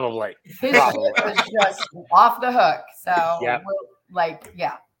 because probably his shit was just off the hook. So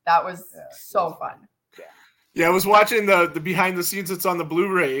that was so fun. Yeah, I was watching the behind the scenes that's on the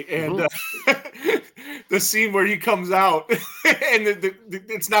Blu-ray, and the scene where he comes out, and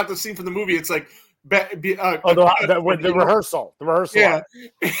it's not the scene from the movie. It's like the rehearsal. Yeah,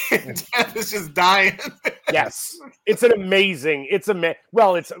 Deb is just dying. Yes, it's an amazing.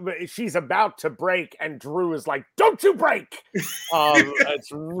 She's about to break, and Drew is like, "Don't you break!"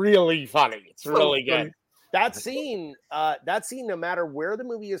 It's really funny. It's really good. That scene, no matter where the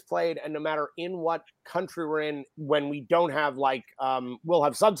movie is played, and no matter in what country we're in, when we don't have we'll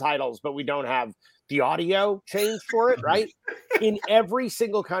have subtitles, but we don't have the audio changed for it, right? In every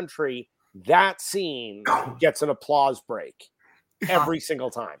single country, that scene gets an applause break. every single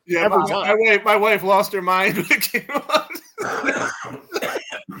time. Yeah, every time. my wife lost her mind when it came out.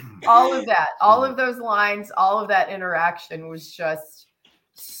 All of that, all of those lines, all of that interaction was just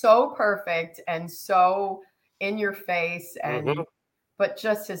so perfect and so in your face, and but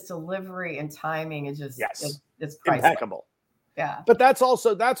just his delivery and timing is just it's priceless. Impeccable. Yeah. But that's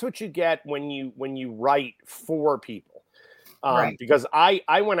what you get when you write for people. Right. Because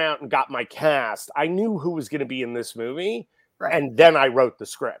I went out and got my cast. I knew who was going to be in this movie. Right. And then I wrote the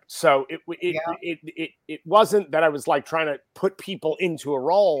script. So it wasn't that I was like trying to put people into a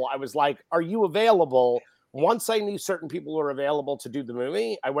role. I was like, are you available? Once I knew certain people were available to do the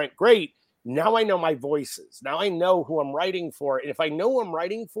movie, I went, great. Now I know my voices. Now I know who I'm writing for. And if I know who I'm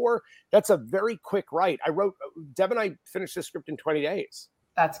writing for, that's a very quick write. Deb and I finished the script in 20 days.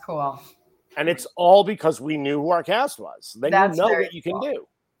 That's cool. And it's all because we knew who our cast was. Then you know what you can do.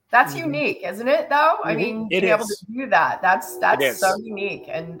 That's unique, isn't it? Though I mean, to be able to do that—that's so unique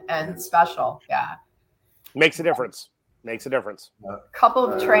and special. Yeah, makes a difference. Makes a difference. Couple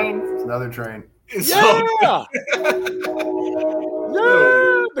of trains. It's another train. Yeah,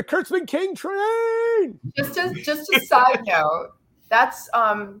 the Kurtzman King train. Just a side note. That's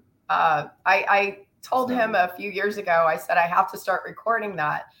I told him a few years ago. I said I have to start recording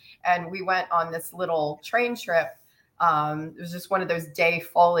that, and we went on this little train trip. It was just one of those day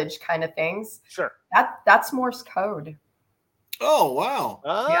foliage kind of things. Sure. That's Morse code. Oh, wow.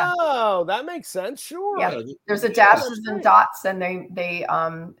 Oh, that makes sense. Sure. Yeah. There's a dashes and dots, and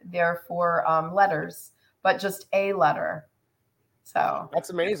they're for letters, but just a letter. So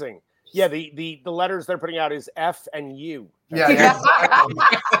that's amazing. Yeah, the letters they're putting out is F and U. Yeah.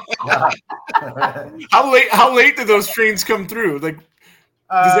 How late do those trains come through? Like,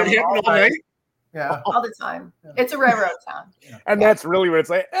 does that happen all night? Yeah, all the time. It's a railroad town, and that's really what it's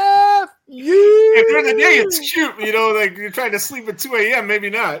like. F U. And during the day, it's cute. Like you're trying to sleep at 2 a.m. Maybe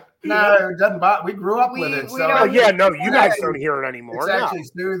not. No, it doesn't bother. We grew up with it. So you guys don't hear it anymore. It's actually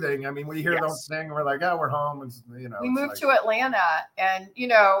soothing. I mean, we hear those things, we're like, oh, we're home. And, we moved to Atlanta, and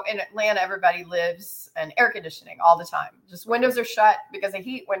in Atlanta, everybody lives in air conditioning all the time. Just windows are shut because of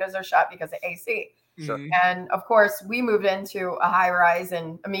heat. Windows are shut because of AC. Sure. And of course, we moved into a high rise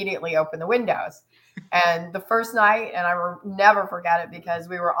and immediately opened the windows. And the first night, and I will never forget it because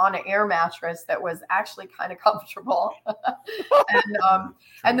we were on an air mattress that was actually kind of comfortable.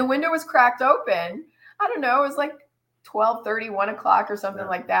 And the window was cracked open. I don't know, it was like 12:30, 1 o'clock or something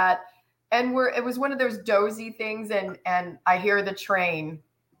like that. And it was one of those dozy things. And I hear the train.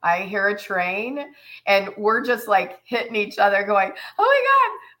 I hear a train, and we're just like hitting each other going,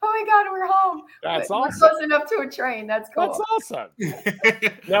 oh my God, we're home. That's we're awesome. close enough to a train. That's cool. That's awesome.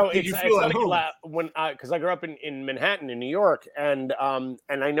 No, it's funny because I grew up in Manhattan in New York, and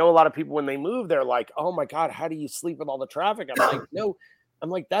I know a lot of people when they move, they're like, oh my God, how do you sleep with all the traffic? I'm like, no,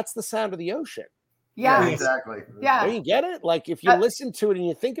 that's the sound of the ocean. Yeah, exactly. Yeah. You get it? Like if you listen to it and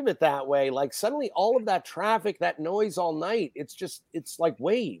you think of it that way, like suddenly all of that traffic, that noise all night, it's like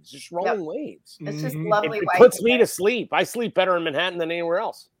waves, just rolling waves. It's just lovely. It puts me to sleep. I sleep better in Manhattan than anywhere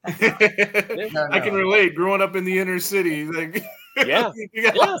else. I can relate. Growing up in the inner city, like you got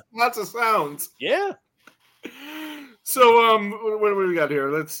lots of sounds. Yeah. So what do we got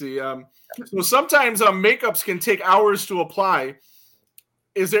here? Let's see. So sometimes makeups can take hours to apply.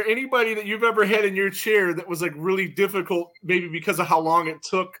 Is there anybody that you've ever had in your chair that was like really difficult, maybe because of how long it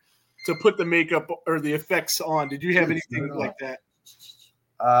took to put the makeup or the effects on? Did you have anything like that?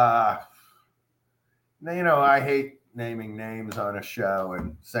 I hate naming names on a show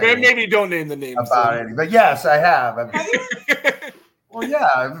and saying maybe don't name the names about it. But yes, I have. Well, yeah,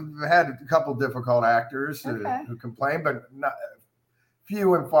 I've had a couple difficult actors who complain, but not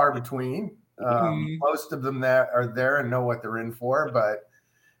few and far between. Most of them that are there and know what they're in for, but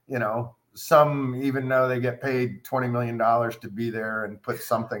some, even though they get paid $20 million to be there and put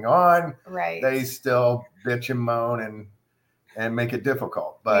something on, they still bitch and moan and make it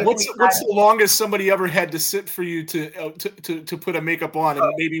difficult. But what's the longest somebody ever had to sit for you to put a makeup on,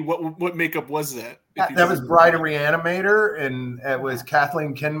 and maybe what makeup was that? That was Bride and Reanimator, and it was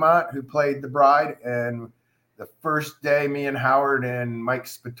Kathleen Kinmont who played the bride. And the first day, me and Howard and Mike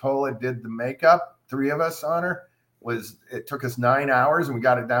Spatola did the makeup, 3 of us on her. It took us 9 hours, and we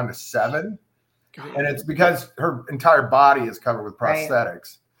got it down to 7. God. And it's because her entire body is covered with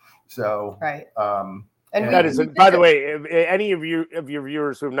prosthetics. So, and that is, by the way, if any of your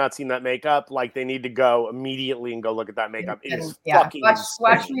viewers who have not seen that makeup, like they need to go immediately and go look at that makeup. It is fucking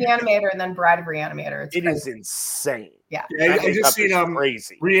watch Reanimator and then Bride of Reanimator. It is insane. Yeah, I just seen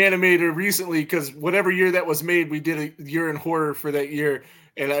crazy Reanimator recently because whatever year that was made, we did a year in horror for that year,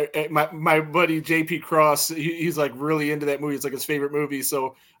 And my buddy JP Cross, he's like really into that movie. It's like his favorite movie.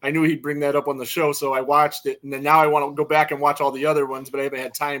 So I knew he'd bring that up on the show. So I watched it, and then now I want to go back and watch all the other ones, but I haven't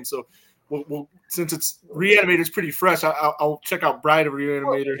had time. So we'll since it's Reanimator's pretty fresh, I'll check out Bride of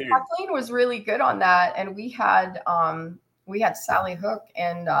Reanimator. Well, Kathleen was really good on that, and we had Sally Hook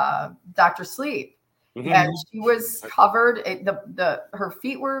and Dr. Sleep, and she was covered. Her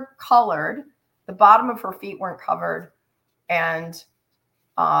feet were colored. The bottom of her feet weren't covered, and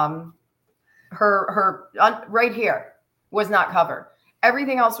her right here was not covered.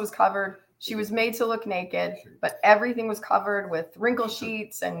 Everything else was covered. She was made to look naked, but everything was covered with wrinkle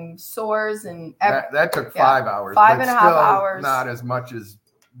sheets and sores and that took 5 hours. 5.5 hours. Not as much as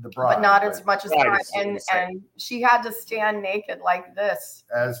the bride. But not as much as Bride. And she had to stand naked like this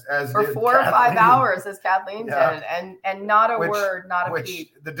as for 4 or 5 hours, as Kathleen did, and not a word, not a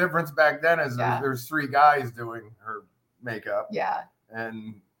peep. The difference back then is there's 3 guys doing her makeup. Yeah.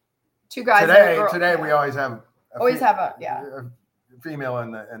 And 2 guys. Today we always have a female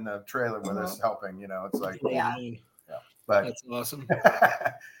in the trailer with us helping. It's like but that's awesome.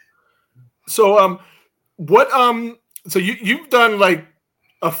 So so you've done like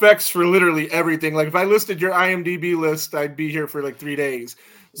effects for literally everything. Like if I listed your IMDb list, I'd be here for like 3 days.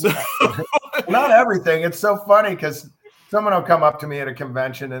 So not everything. It's so funny because someone will come up to me at a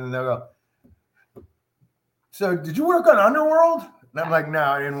convention and they'll go, "So did you work on Underworld?" And I'm like, "No,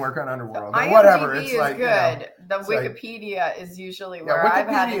 I didn't work on Underworld." Or whatever. It's like good. The Wikipedia is usually where I've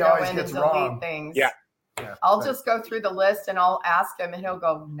had to go in and delete things. Yeah. I'll just go through the list and I'll ask him, and he'll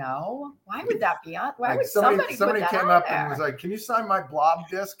go, "No, why would that be on? Why would somebody came up and was like, 'Can you sign my Blob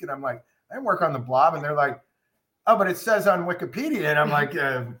disc?' And I'm like, 'I didn't work on the Blob.' And they're like, 'Oh, but it says on Wikipedia.' And I'm like,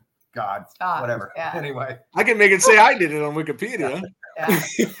 God, whatever." Yeah. Anyway, I can make it say I did it on Wikipedia.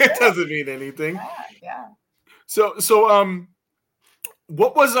 It doesn't mean anything. Yeah. So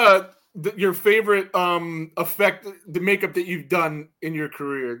what was your favorite effect, the makeup that you've done in your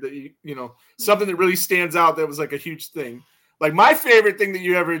career that you something that really stands out that was like a huge thing? Like my favorite thing that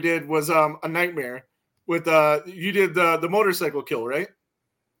you ever did was A Nightmare with you did the motorcycle kill, right?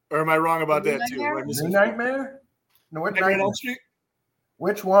 Or am I wrong about that too? New Nightmare? No, what Nightmare on Elm Street?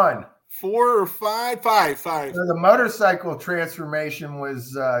 Which one? 4 or 5? 5. So the motorcycle transformation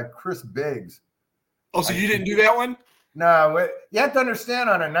was Chris Biggs. Oh, so you didn't do that one? No, you have to understand,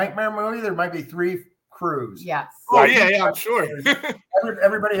 on a Nightmare movie, there might be 3 crews. Yes. Oh, yeah, I'm sure.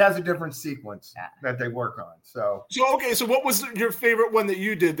 Everybody has a different sequence that they work on. So what was your favorite one that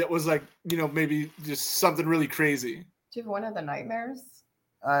you did that was like, maybe just something really crazy? Do you have one of the nightmares?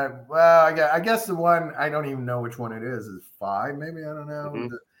 Well, I guess the one, I don't even know which one it is 5, maybe, I don't know.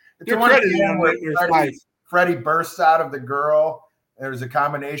 Mm-hmm. It's the one at the end where Freddy bursts out of the girl. There's a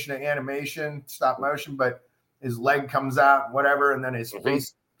combination of animation, stop motion, but his leg comes out, whatever, and then his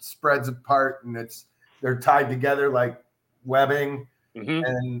face spreads apart, and they're tied together like webbing.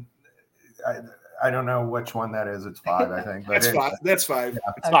 And I don't know which one that is. It's 5, I think. But That's 5. Yeah.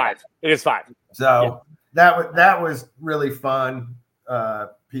 It's 5. It is 5. So that was really fun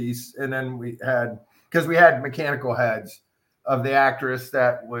piece. And then we had mechanical heads of the actress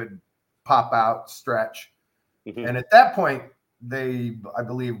that would pop out, stretch, and at that point, I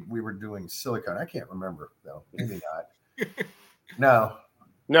believe we were doing silicone. I can't remember though. Maybe not.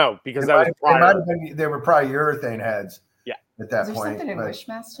 No, because that was prior. They were probably urethane heads. Yeah. At that point. Is there point, something in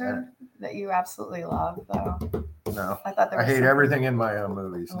Wishmaster that you absolutely love, though? No. I hate everything in my own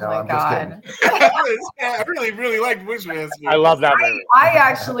movies. Oh no, my I'm God. just kidding. I really, really liked Wishmaster. I love that movie. I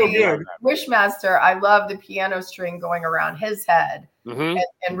actually, Wishmaster, I love the piano string going around his head and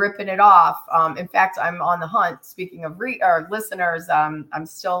ripping it off. In fact, I'm on the hunt. Speaking of listeners, I'm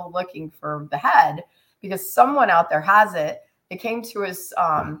still looking for the head because someone out there has it. It came to his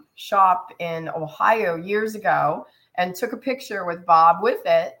shop in Ohio years ago and took a picture with Bob with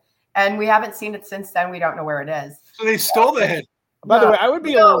it. And we haven't seen it since then. We don't know where it is. So they stole the head. By the way, I would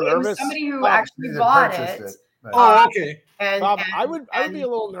be a little it nervous. Was somebody who actually bought it. Oh, okay. And, Bob, I would be a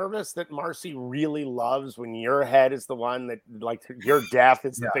little nervous that Marcy really loves when your head is the one that, like, your death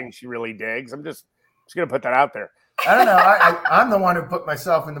is the thing she really digs. I'm just gonna put that out there. I don't know. I'm the one who put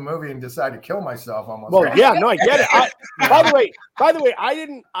myself in the movie and decided to kill myself almost. Well, yeah, no, I get it. By the way, I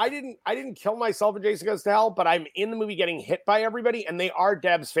didn't kill myself in Jason Goes to Hell, but I'm in the movie getting hit by everybody, and they are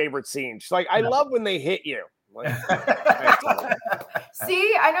Deb's favorite scenes. She's like, I love when they hit you. Like,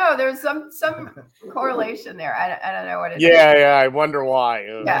 see, I know there's some correlation there. I don't know what it is. Yeah, I wonder why.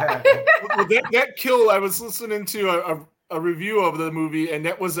 Yeah. Well, that kill, I was listening to a review of the movie, and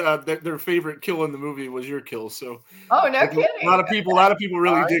that was their favorite kill in the movie was your kill. So, no kidding. A lot of people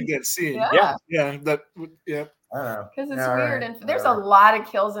really dig that scene. Yeah. I don't know. Because it's Yeah, weird. right. And there's a lot of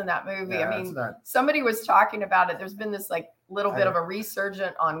kills in that movie. Yeah, I it's mean, not- somebody was talking about it. There's been this like little bit of a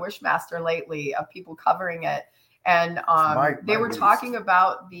resurgent on Wishmaster lately of people covering it. And they were talking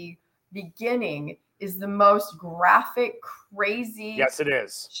about the beginning is the most graphic, crazy Yes, it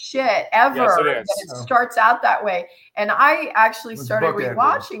is. shit ever. Yes, it is. That it starts out that way. And I actually It's started bookended.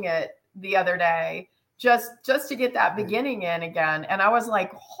 rewatching it the other day just to get that beginning in again. And I was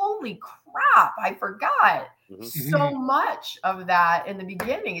like, holy crap, I forgot so much of that in the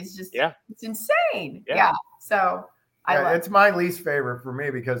beginning. It's just, it's insane. Yeah. So I love it's my least favorite for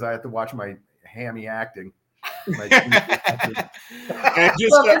me because I have to watch my hammy acting. I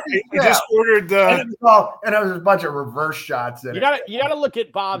just ordered the and there was a bunch of reverse shots in you gotta look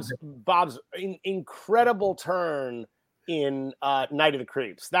at Bob's incredible turn in Night of the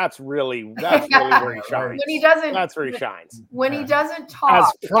Creeps. That's really where he shines. When he doesn't, that's where he shines. When he doesn't talk.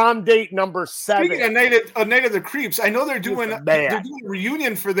 As prom date number 7. Speaking of Night of the Creeps, I know they're doing a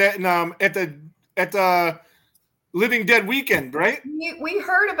reunion for that in, at the Living Dead weekend, right? We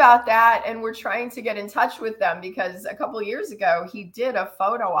heard about that, and we're trying to get in touch with them because a couple of years ago he did a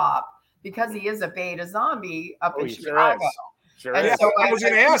photo op because he is a beta zombie up in Chicago. Sure and so I was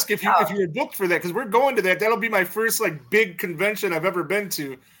going to ask if you were booked for that because we're going to that. That'll be my first like big convention I've ever been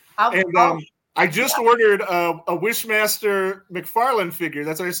to, I just ordered a Wishmaster McFarlane figure.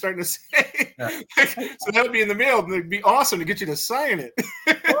 That's what I was starting to say. So that'll be in the mail. And it'd be awesome to get you to sign it.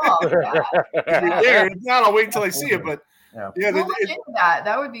 If not, I'll wait until I see it. But we'll look into that.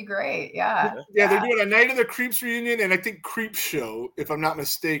 That would be great. Yeah. They're doing a Night of the Creeps reunion and I think Creep Show, if I'm not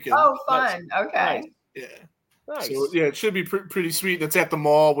mistaken. Oh, fun. Okay. Nice. Yeah. Nice. So it should be pretty sweet. It's at the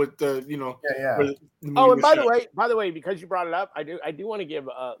mall with the Oh, and by the way, because you brought it up, I do want to give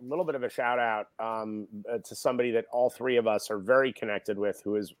a little bit of a shout out to somebody that all three of us are very connected with,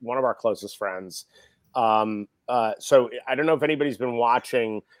 who is one of our closest friends. So I don't know if anybody's been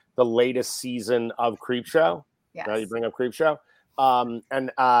watching the latest season of Creep Show. Yes. You bring up Creep Show.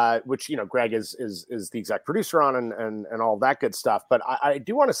 Which Greg is the exec producer on and all that good stuff. But I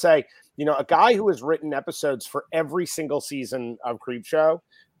do want to say, a guy who has written episodes for every single season of Creep Show,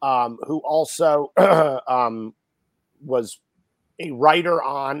 who also was a writer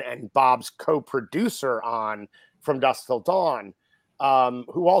on and Bob's co-producer on From Dusk Till Dawn,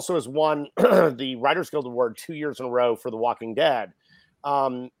 who also has won the Writers Guild Award 2 years in a row for The Walking Dead.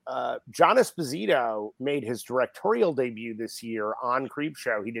 John Esposito made his directorial debut this year on Creep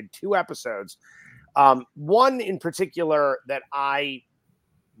Show. He did 2 episodes. One in particular that I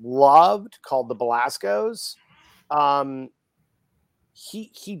loved called The Belascos.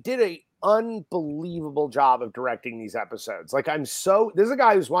 He did a unbelievable job of directing these episodes. Like this is a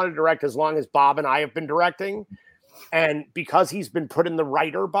guy who's wanted to direct as long as Bob and I have been directing. And because he's been put in the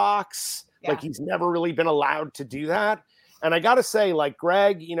writer box, like he's never really been allowed to do that. And I got to say, like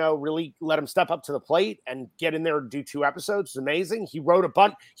Greg, really let him step up to the plate and get in there and do 2 episodes. It's amazing. He wrote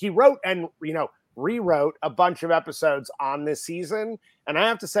and rewrote a bunch of episodes on this season. And I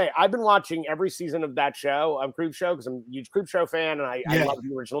have to say, I've been watching every season of that show, of Creep Show, because I'm a huge Creep Show fan and I love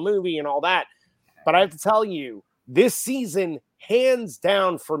the original movie and all that. But I have to tell you, this season, hands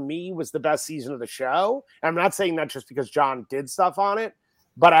down for me, was the best season of the show. And I'm not saying that just because John did stuff on it,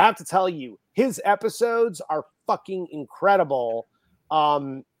 but I have to tell you, his episodes are fucking incredible. I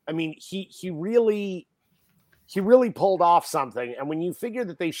mean, he really pulled off something. And when you figure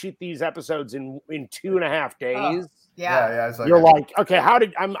that they shoot these episodes in 2.5 days, it's like you're like, okay,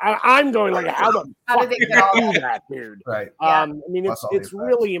 I'm going like, how did they get all do that, dude? Right. I mean, it's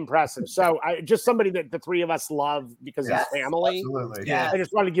really impressive. So just somebody that the three of us love because it's family. Absolutely. Yeah. I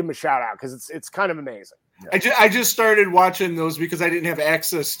just wanted to give him a shout out because it's kind of amazing. I just started watching those because I didn't have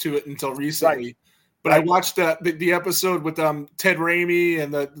access to it until recently. Right. But I watched the episode with Ted Raimi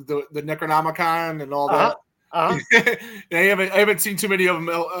and the Necronomicon and all that. I haven't seen too many of them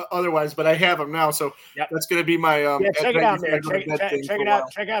otherwise, but I have them now. So that's going to be my check it out, man. Check it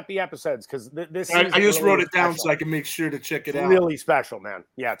out. Check out the episodes because this. I just wrote it down so I can make sure to check it out. Really special, man.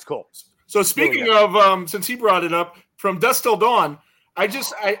 Yeah, it's cool. So speaking of, since he brought it up, From Dusk Till Dawn, I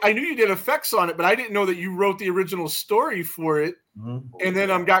knew you did effects on it, but I didn't know that you wrote the original story for it. Mm-hmm. And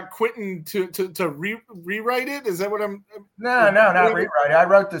then got Quentin to rewrite it. Is that what I'm? No, not rewrite it. I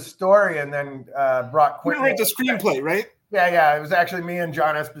wrote the story and then brought Quentin. You wrote the screenplay, right? Yeah. It was actually me and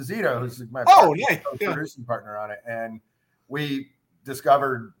John Esposito, who's my producing partner on it, and we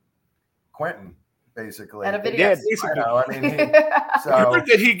discovered Quentin. Basically, and a video. I mean, I heard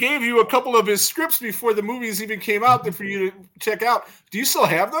that he gave you a couple of his scripts before the movies even came out for you to check out. Do you still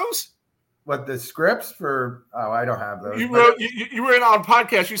have those? What the scripts for? Oh, I don't have those. You wrote. You were in on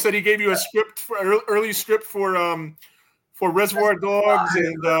podcast. You said he gave you a script for early script for Reservoir Dogs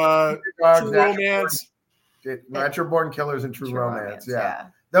and True Romance. Natural Born Killers and True Romance. Yeah.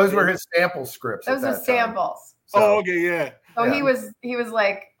 Those were his sample scripts. Those are samples. So, okay, yeah. So he was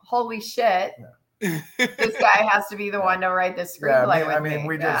like, holy shit. Yeah. This guy has to be the one to write this screenplay. I mean,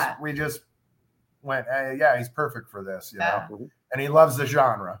 we just went, yeah, he's perfect for this, you know. And he loves the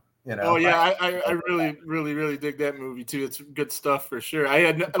genre, you know. Oh yeah, I really dig that movie too. It's good stuff for sure.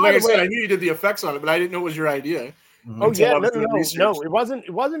 I said, I knew you did the effects on it, but I didn't know it was your idea. Oh yeah, no, it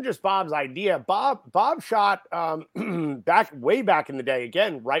wasn't just Bob's idea. Bob shot way back in the day,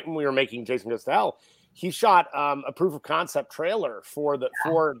 again, right when we were making Jason Goes to Hell. He shot a proof of concept trailer for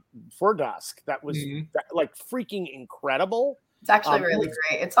Dusk that was like freaking incredible. It's actually really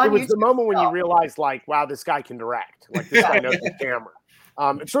great. It's on YouTube. It was the moment when you realized, like, wow, this guy can direct. Like, this guy knows the camera.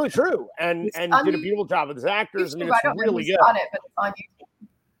 It's really true, and he did a beautiful job with his actors. I mean, it's really good. But it's on YouTube.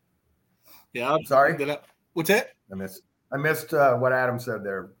 Yeah, I'm sorry. What's that? I missed what Adam said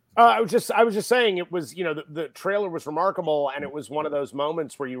there. I was just saying it was, you know, the trailer was remarkable, and it was one of those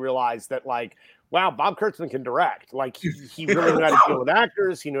moments where you realize that, like, wow, Bob Kurtzman can direct. Like, he really knew how to deal with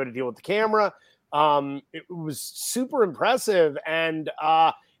actors. He knew how to deal with the camera. It was super impressive, and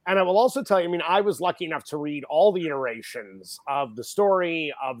I will also tell you, I mean, I was lucky enough to read all the iterations of the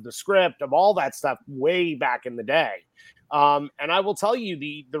story, of the script, of all that stuff way back in the day. And I will tell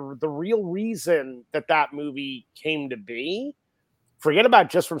you the real reason that movie came to be. Forget about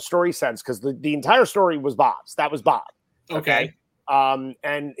just from story sense, because the entire story was Bob's. That was Bob. Okay.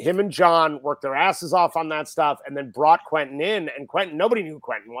 And him and John worked their asses off on that stuff, and then brought Quentin in. And Quentin, nobody knew who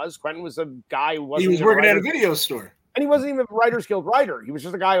Quentin was. Quentin was a guy who wasn't. He was working at a video store, and he wasn't even a Writers Guild writer. He was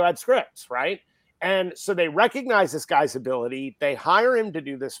just a guy who had scripts, right? And so they recognize this guy's ability. They hire him to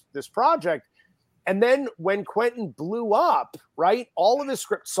do this project. And then when Quentin blew up, right, all of his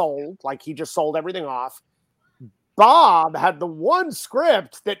scripts sold, like he just sold everything off. Bob had the one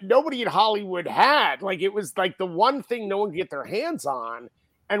script that nobody in Hollywood had. Like, it was like the one thing no one could get their hands on.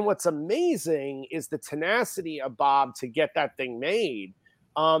 And what's amazing is the tenacity of Bob to get that thing made.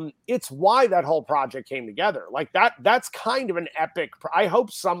 It's why that whole project came together. Like, that's kind of an epic. I hope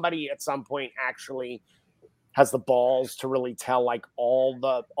somebody at some point actually has the balls to really tell, like, all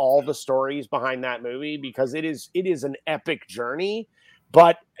the stories behind that movie, because it is an epic journey.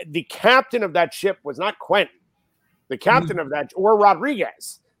 But the captain of that ship was not Quentin. The captain of that, or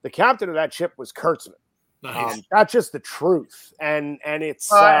Rodriguez, the captain of that ship was Kurtzman. Nice. That's just the truth, and it's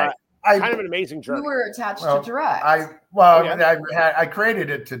kind of an amazing journey. You were attached to direct. I created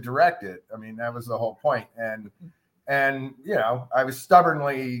it to direct it. I mean, that was the whole point, and you know, I was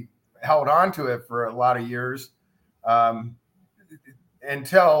stubbornly held on to it for a lot of years, until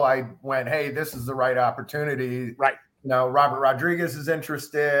I went, hey, this is the right opportunity. Right. You know, Robert Rodriguez is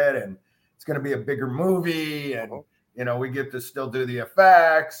interested, and it's going to be a bigger movie, and you know, we get to still do the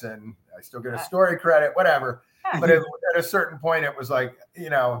effects, and I still get a story credit, whatever. But at a certain point, it was like, you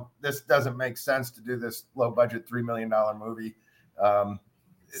know, this doesn't make sense to do this low budget $3 million movie.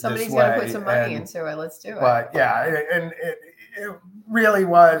 Somebody's got to put some money into it. Let's do it. But yeah, and it really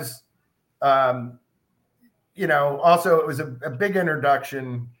was, you know, also it was a big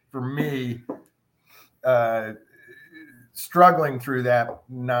introduction for me, struggling through that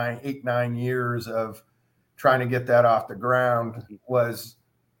 9 years of trying to get that off the ground, was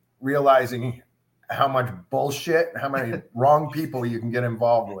realizing how much bullshit, how many wrong people you can get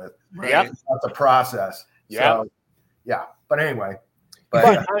involved with. Right. That's the process. Yeah. So, yeah. But anyway,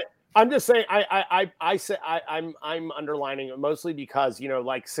 I'm just saying, I'm underlining it mostly because, you know,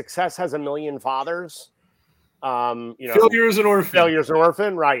 like, success has a million fathers. You know, failure is an orphan. Failure's an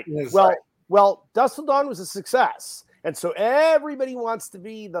orphan, right? Yes. Well, Dusk Till Dawn was a success. And so everybody wants to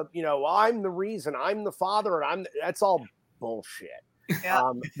be the, you know, I'm the reason, I'm the father, and that's all bullshit.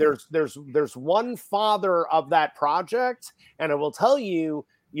 Yeah. There's one father of that project, and I will tell you,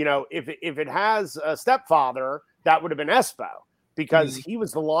 you know, if it has a stepfather, that would have been Espo, because he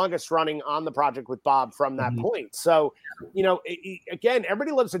was the longest running on the project with Bob from that point. So, you know, again,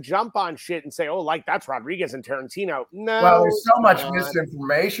 everybody loves to jump on shit and say, oh, like, that's Rodriguez and Tarantino. No. Well, there's so much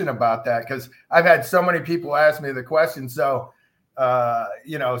misinformation about that, because I've had so many people ask me the question. So,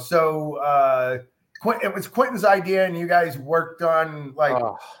 you know, it was Quentin's idea, and you guys worked on, like,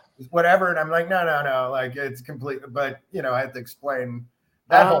 whatever. And I'm like, no, like, it's complete. But, you know, I have to explain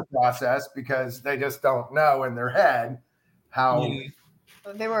that whole process, because they just don't know in their head how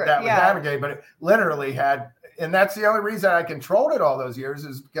they were that was navigated. But it literally had, and that's the only reason I controlled it all those years,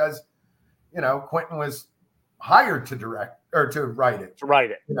 is because, you know, Quentin was hired to direct or to write it. To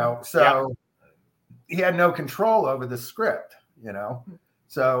write it. You know, so he had no control over the script, you know.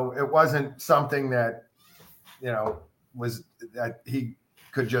 So it wasn't something that, you know, was that he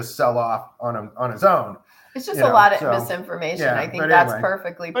could just sell off on his own. It's just a lot of misinformation. Yeah, I think but that's anyway.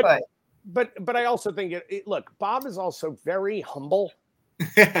 perfectly put. But I also think look, Bob is also very humble.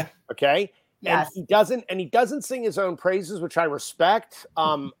 Okay. Yes. And he doesn't sing his own praises, which I respect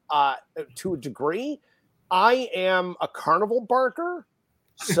to a degree. I am a carnival barker,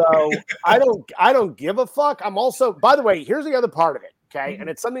 so I don't give a fuck. I'm also, by the way, here's the other part of it, okay? And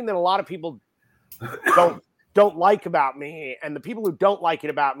it's something that a lot of people don't like about me, and the people who don't like it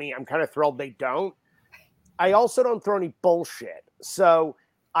about me, I'm kind of thrilled they don't. I also don't throw any bullshit. So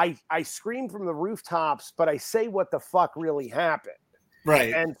I scream from the rooftops, but I say what the fuck really happened.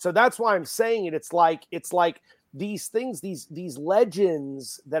 Right. And so that's why I'm saying it. It's like these things, these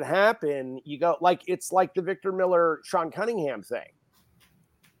legends that happen, you go like, it's like the Victor Miller, Sean Cunningham thing.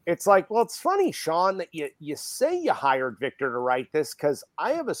 It's like, well, it's funny, Sean, that you say you hired Victor to write this because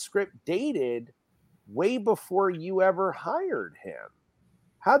I have a script dated way before you ever hired him.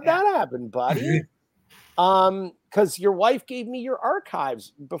 How'd that happen, buddy? Because your wife gave me your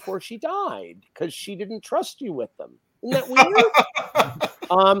archives before she died because she didn't trust you with them. Isn't that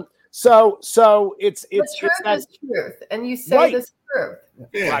weird? So it's the truth that, is truth, and you say this truth.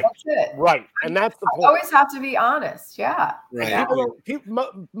 Yeah. That's it. Right, and that's the point. You always have to be honest. Yeah. Right. Yeah.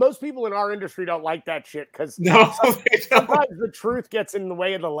 Most people in our industry don't like that shit because sometimes the truth gets in the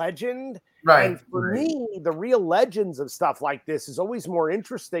way of the legend. Right. And for me, the real legends of stuff like this is always more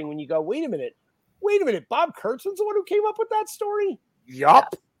interesting when you go, wait a minute, Bob Kurtzman's the one who came up with that story?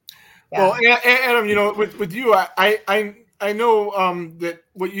 Yup. Yeah. Well, Adam, you know, with you, I know that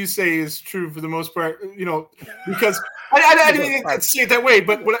what you say is true for the most part, you know, because I didn't even say it that way.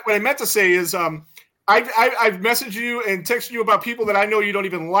 But what I meant to say is I've messaged you and texted you about people that I know you don't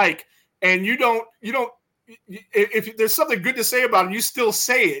even like. And you don't, if there's something good to say about them, you still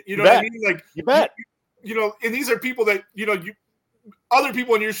say it. You know what I mean? Like, you bet. You know, and these are people that, you know, other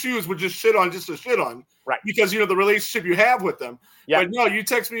people in your shoes would just shit on just to shit on. Right. Because, you know, the relationship you have with them. Yeah. But no, you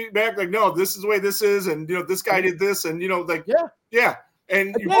text me back like, no, this is the way this is. And, you know, this guy did this. And, you know, like, yeah.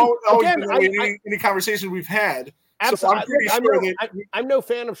 And you've always been that way in any conversation we've had. Absolutely. So I'm pretty sure I'm no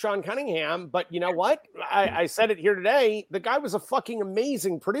fan of Sean Cunningham, but you know what? I said it here today. The guy was a fucking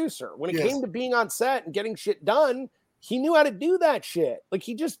amazing producer. When it came to being on set and getting shit done, he knew how to do that shit. Like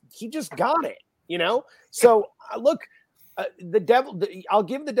he just got it, you know? So look, I'll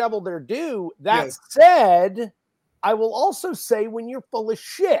give the devil their due. That said, I will also say when you're full of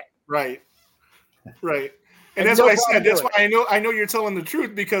shit. Right. And that's what I said. That's why I know you're telling the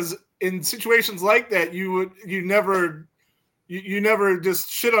truth, because in situations like that, you never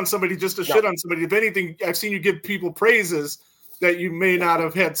just shit on somebody just to shit on somebody. If anything, I've seen you give people praises that you may not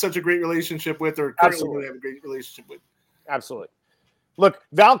have had such a great relationship with, or currently have a great relationship with. Absolutely. Look,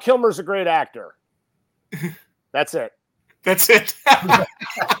 Val Kilmer's a great actor. That's it. That's it.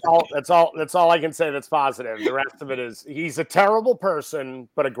 That's all I can say that's positive. The rest of it is he's a terrible person,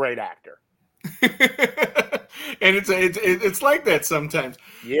 but a great actor. And it's like that sometimes.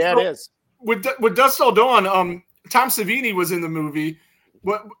 Yeah, it is. With Dusk Till Dawn, Tom Savini was in the movie.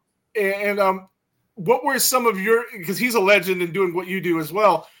 What were some of your, because he's a legend in doing what you do as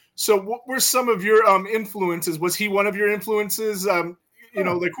well. So what were some of your influences? Was he one of your influences? You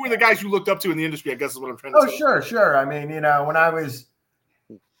know, like who are the guys you looked up to in the industry, I guess is what I'm trying to say. Sure. I mean, you know, when I was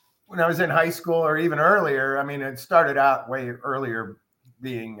in high school or even earlier, I mean, it started out way earlier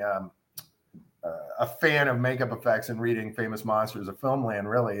being a fan of makeup effects and reading Famous Monsters of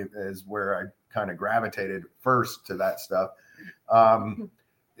Filmland really is where I kind of gravitated first to that stuff.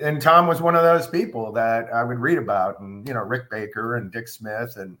 And Tom was one of those people that I would read about, and, you know, Rick Baker and Dick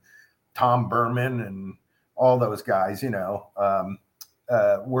Smith and Tom Berman and all those guys, you know,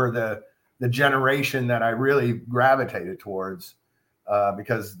 were the generation that I really gravitated towards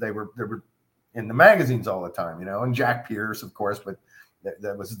because they were in the magazines all the time, you know, and Jack Pierce, of course, but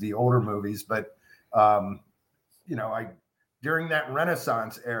that was the older movies. But, you know, during that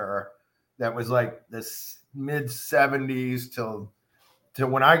Renaissance era, that was like this mid 70s till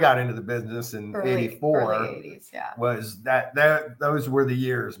when I got into the business in 84, early 80s, was that those were the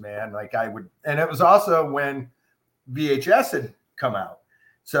years, man. Like and it was also when VHS had come out.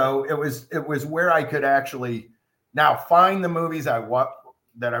 So it was where I could actually now find the movies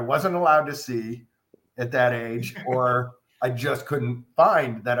that I wasn't allowed to see at that age, or I just couldn't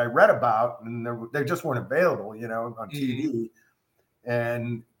find, that I read about, and they just weren't available, you know, on TV.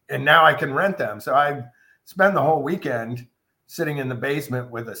 And now I can rent them. So I spend the whole weekend sitting in the basement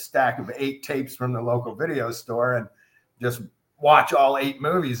with a stack of 8 tapes from the local video store and just watch all 8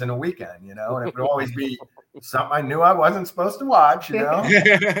 movies in a weekend, and it would always be something I knew I wasn't supposed to watch,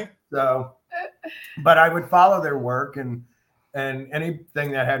 So, but I would follow their work and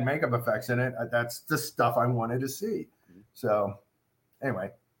anything that had makeup effects in it, that's the stuff I wanted to see. So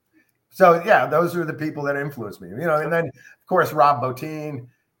anyway, so yeah, those are the people that influenced me, and then of course Rob Bottin,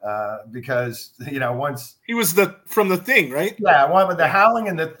 because once he was from The Thing, right? Yeah, one with The Howling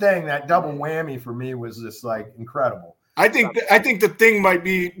and The Thing, that double whammy for me was just like incredible. I think The Thing might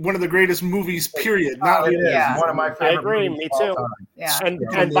be one of the greatest movies, period. It is one of my favorite. I agree, movies me of all too. time. Yeah.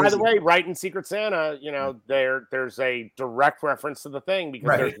 And by the way, right in Secret Santa, there's a direct reference to The Thing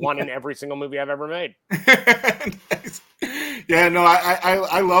because there's one in every single movie I've ever made. Nice. Yeah, no,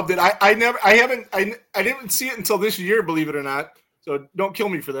 I loved it. I didn't see it until this year, believe it or not. So don't kill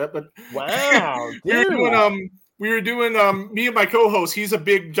me for that. But wow, we were doing me and my co-host. He's a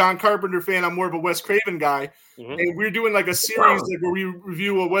big John Carpenter fan. I'm more of a Wes Craven guy, and we were doing like a series where we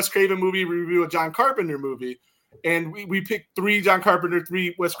review a Wes Craven movie, we review a John Carpenter movie, and we picked 3 John Carpenter,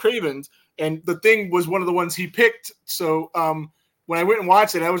 3 Wes Cravens, and The Thing was one of the ones he picked. So when I went and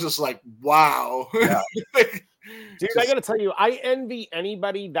watched it, I was just like, wow. Yeah. Dude, I got to tell you, I envy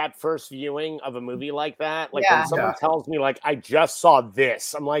anybody that first viewing of a movie like that. Like when someone tells me, like, I just saw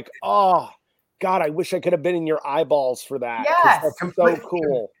this, I'm like, oh, God, I wish I could have been in your eyeballs for that. Yes. That's so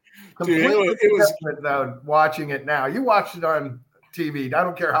cool. Completely different, though, watching it now. You watched it on TV. I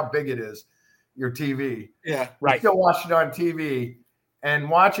don't care how big it is, your TV. Yeah, right. You still watched it on TV. And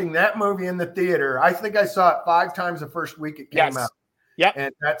watching that movie in the theater, I think I saw it 5 times the first week it came out. Yep.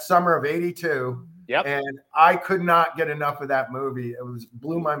 And that summer of '82. Yep. And I could not get enough of that movie. It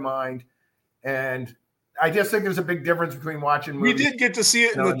blew my mind. And I just think there's a big difference between watching movies. We did get to see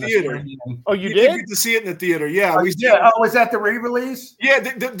it in the theater. Oh, you did get to see it in the theater? Yeah, we did. Oh, was that the re-release? Yeah,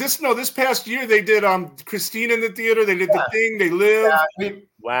 this past year they did Christine in the theater. They did The Thing. They Live.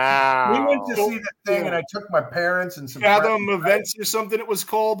 Wow. We went to see The Thing, and I took my parents and some Fathom Events or something it was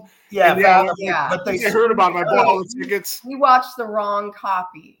called. Yeah, Fathom, but they heard about my bought all the tickets. We watched the wrong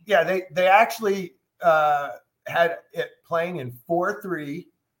copy. Yeah, they actually had it playing in 4:3,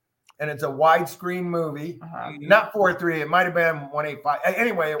 and it's a widescreen movie. Not 4:3, it might have been 1:8.5.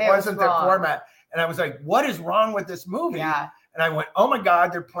 Anyway, it wasn't the format. And I was like, what is wrong with this movie? Yeah. And I went, oh my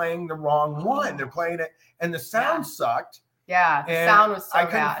God, they're playing the wrong one. They're playing it, and the sound sucked. Yeah, the sound was so I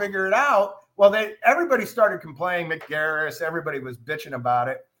couldn't figure it out. Well, everybody started complaining. Mick Garris, everybody was bitching about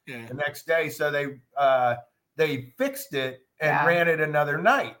it the next day. So they fixed it and ran it another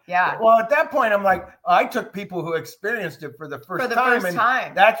night. Yeah. Well, at that point, I'm like, I took people who experienced it for the first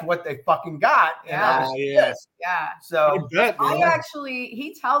time. That's what they fucking got. And I was pissed. Yeah. So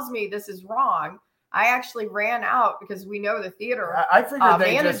he tells me this is wrong. I actually ran out because we know the theater I figured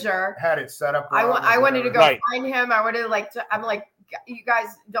they manager just had it set up. I wanted to go find him. I wanted I'm like, you guys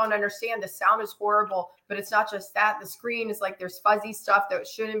don't understand. The sound is horrible, but it's not just that. The screen is like there's fuzzy stuff that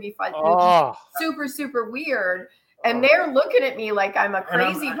shouldn't be fuzzy. Super, super weird. And they're looking at me like I'm a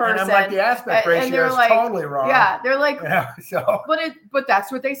crazy person. And I'm like, the aspect ratio is totally wrong. Yeah, they're like, so. But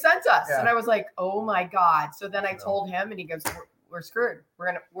that's what they sent us. Yeah. And I was like, oh my God. So then I told him, and he goes, we're screwed.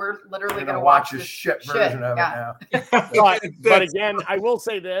 We're literally gonna watch this shit version of it now. but again, I will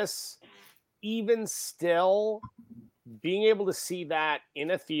say this: even still, being able to see that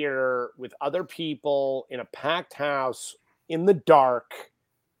in a theater with other people in a packed house in the dark,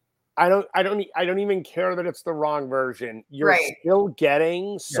 I don't even care that it's the wrong version. You're still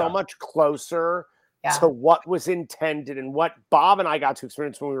getting so much closer to what was intended and what Bob and I got to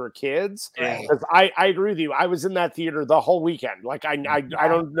experience when we were kids. Because I agree with you. I was in that theater the whole weekend. Like I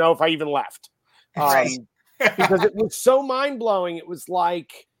don't know if I even left. Because it was so mind-blowing. It was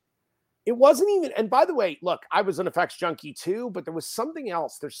like, it wasn't even, and by the way, look, I was an effects junkie too, but there was something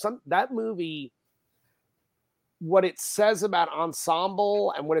else. That movie, what it says about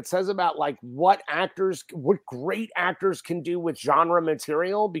ensemble and what it says about like what great actors can do with genre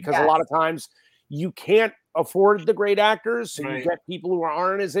material, because a lot of times you can't afford the great actors. So you get people who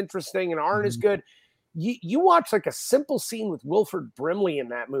aren't as interesting and aren't as good. You watch like a simple scene with Wilford Brimley in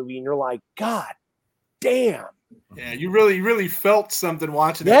that movie and you're like, God damn. Yeah, you really felt something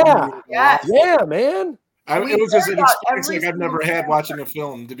watching it. Yeah, It man. was just an experience like I've never had watching a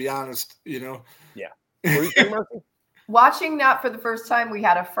film, to be honest. Yeah. What were you saying, Marcy? Watching that for the first time, we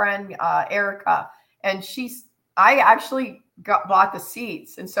had a friend, Erica, and I actually bought the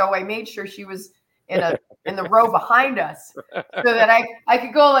seats, and so I made sure she was in the row behind us, so that I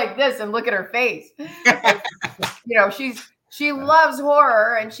could go like this and look at her face. She loves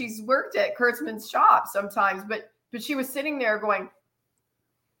horror, and she's worked at Kurtzman's shop sometimes, but she was sitting there going,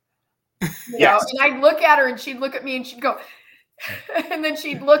 You Yes. know, and I'd look at her and she'd look at me and she'd go, and then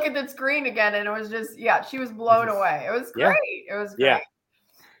she'd look at the screen again, and it was just, she was blown away. It was great. It was great. Yeah.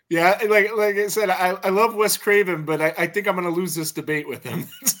 Yeah, like I said, I love Wes Craven, but I think I'm going to lose this debate with him.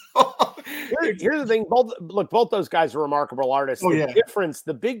 Here's the thing. Both those guys are remarkable artists. Oh,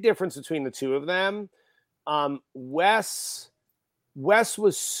 The big difference between the two of them, Wes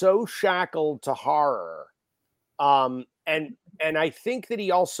was so shackled to horror. And I think that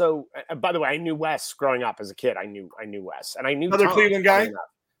he also, by the way, I knew Wes growing up as a kid. I knew Wes, and I knew another Tom Cleveland guy.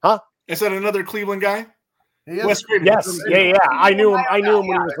 Huh? Is that another Cleveland guy? Wes Craven. Yes, yeah. I knew him when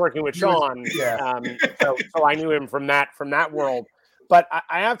he was working with Sean. Yeah. So I knew him from that world. But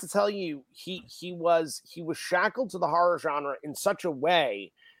I have to tell you, he was shackled to the horror genre in such a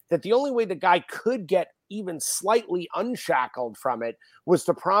way that the only way the guy could get even slightly unshackled from it was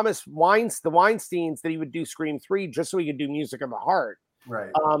to promise the Weinsteins that he would do Scream 3 just so he could do Music of the Heart.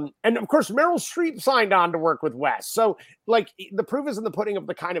 Right. And of course, Meryl Streep signed on to work with Wes. So, like, the proof is in the pudding of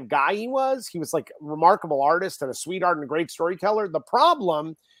the kind of guy he was. He was like a remarkable artist and a sweetheart and a great storyteller. The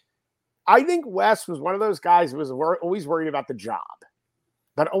problem, I think Wes was one of those guys who was always worried about the job,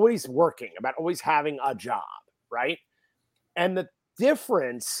 about always working, about always having a job, right? And the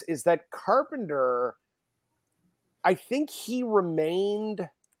difference is that Carpenter, I think he remained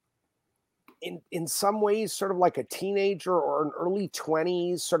in some ways sort of like a teenager or an early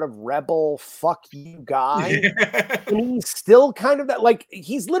 20s sort of rebel fuck you guy. And he's still kind of that, like,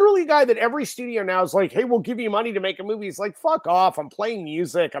 he's literally a guy that every studio now is like, hey, we'll give you money to make a movie. He's like, fuck off, I'm playing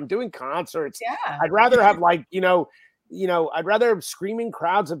music, I'm doing concerts. I'd rather have, like, I'd rather have screaming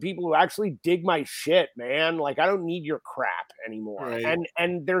crowds of people who actually dig my shit, man. Like, I don't need your crap anymore. Right.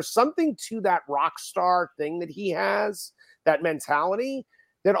 And there's something to that rock star thing that he has, that mentality,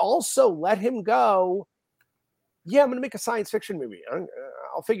 that also let him go, yeah, I'm going to make a science fiction movie.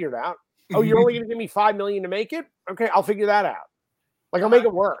 I'll figure it out. Oh, you're only going to give me $5 million to make it? Okay, I'll figure that out. Like, I'll make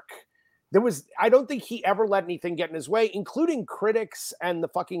it work. I don't think he ever let anything get in his way, including critics and the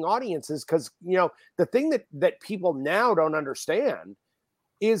fucking audiences. Because, the thing that people now don't understand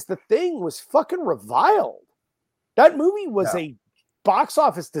is the thing was fucking reviled. That movie was a box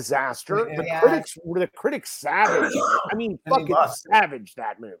office disaster. The critics savaged. I mean, fucking savaged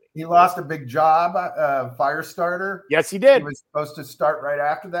that movie. He lost a big job, Firestarter. Yes, he did. He was supposed to start right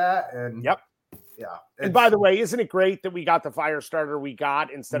after that. And yeah. And by the way, isn't it great that we got the Firestarter we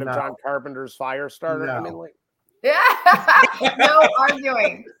got instead of John Carpenter's Firestarter? No. I mean, like, no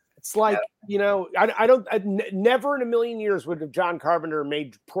arguing. It's like, never in a million years would have John Carpenter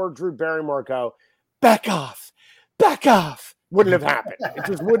made poor Drew Barrymore go, back off. Wouldn't have happened. It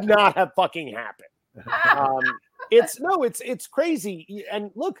just would not have fucking happened. It's crazy.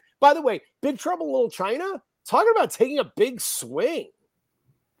 And look, by the way, Big Trouble in Little China, talking about taking a big swing,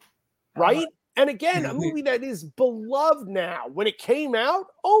 right? And again, a movie that is beloved now. When it came out,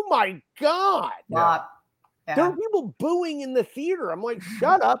 oh my God. Yeah. There were people booing in the theater. I'm like,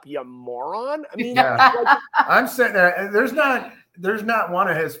 shut up, you moron. I mean, I'm sitting there. There's not one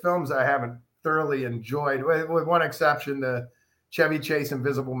of his films I haven't thoroughly enjoyed, with one exception, the Chevy Chase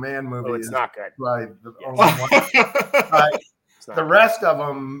Invisible Man movie. Oh, it's not good. Right. The rest of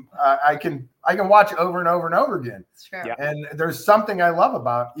them, I can watch over and over and over again. It's true. Yeah. And there's something I love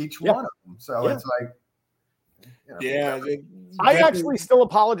about each one of them. So it's like, I actually still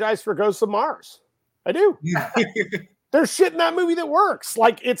apologize for Ghosts of Mars. I do. There's shit in that movie that works.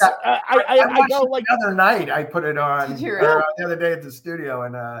 Like, it's I go like the other night I put it on the other day at the studio,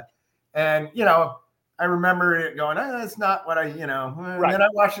 and I remember it going, that's not what and then I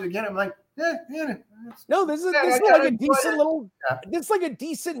watched it again. I'm like, no, this is like a decent little, it's like a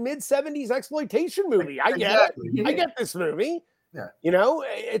decent mid-70s exploitation movie. I get it. I get this movie. Yeah.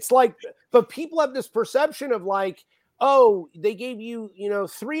 It's like, but people have this perception of like, oh, they gave you,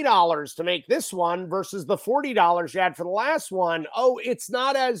 $3 to make this one versus the $40 you had for the last one. Oh, it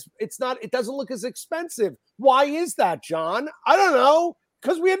doesn't look as expensive. Why is that, John? I don't know.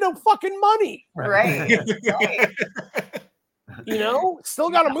 Because we had no fucking money. Right.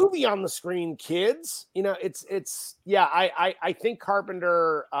 Still got a movie on the screen, kids. I think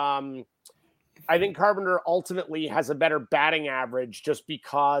Carpenter, ultimately has a better batting average just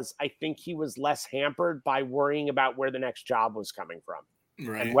because I think he was less hampered by worrying about where the next job was coming from.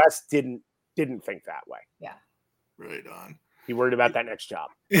 Right. And Wes didn't think that way. Yeah. Right on. He worried about that next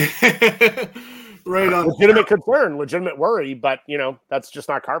job. Right on. Legitimate concern, legitimate worry, but that's just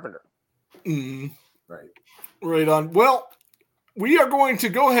not Carpenter. Mm-hmm. Right. Right on. Well, we are going to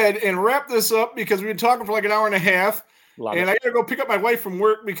go ahead and wrap this up because we've been talking for like an hour and a half. I got to go pick up my wife from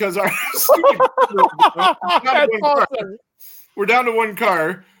work because our we're down to one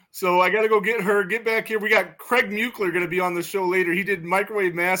car. So I got to go get back here. We got Craig Muckler going to be on the show later. He did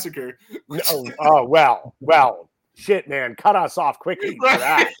Microwave Massacre. Oh, well, shit, man, cut us off quickly for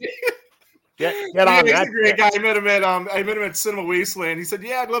that. Get on he's that. a great guy. I met him at Cinema Wasteland. He said,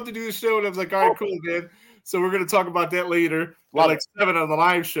 "Yeah, I'd love to do the show." And I was like, "All right, cool, man." So we're going to talk about that later, at 7 on the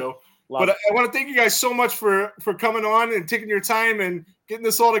live show. But I want to thank you guys so much for coming on and taking your time and getting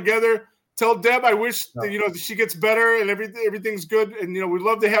this all together. Tell Deb I wish that, she gets better and everything's good. And we'd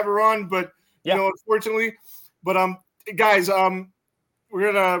love to have her on, but unfortunately. But guys,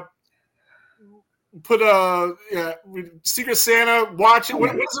 we're gonna put Secret Santa. Watch it.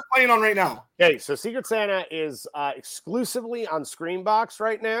 What is it playing on right now? Okay, so Secret Santa is exclusively on Screambox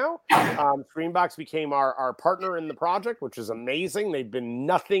right now. Screambox became our partner in the project, which is amazing. They've been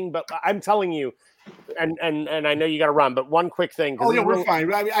nothing but, I'm telling you, and I know you got to run, but one quick thing. Oh yeah, we're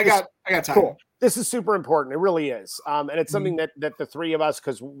fine. I got time. Cool. This is super important. It really is. And it's something that the three of us,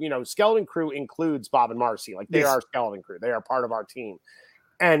 because Skeleton Crew includes Bob and Marcy. Like they are Skeleton Crew. They are part of our team.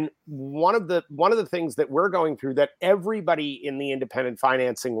 And one of the things that we're going through, that everybody in the independent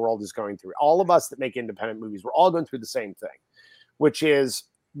financing world is going through, all of us that make independent movies, we're all going through the same thing, which is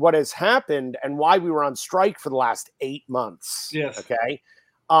what has happened and why we were on strike for the last 8 months. Yes. Okay.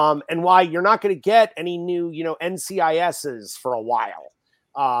 And why you're not going to get any new, NCISs for a while,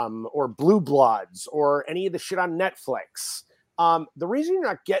 or Blue Bloods or any of the shit on Netflix. The reason you're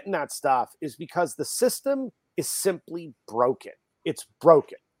not getting that stuff is because the system is simply broken. It's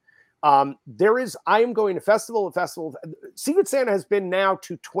broken. I am going to festival. Secret Santa has been now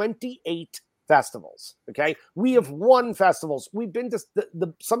to 28 festivals. Okay. We have won festivals. We've been to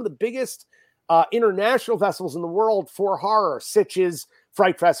some of the biggest international festivals in the world for horror, Sitges,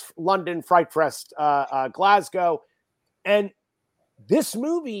 Fright Fest London, Fright Fest Glasgow. And this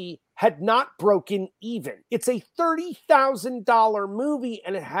movie had not broken even. It's a $30,000 movie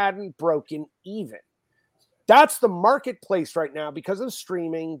and it hadn't broken even. That's the marketplace right now because of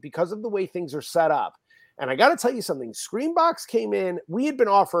streaming, because of the way things are set up. And I got to tell you something. Screambox came in. We had been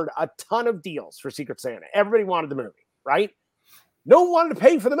offered a ton of deals for Secret Santa. Everybody wanted the movie, right? No one wanted to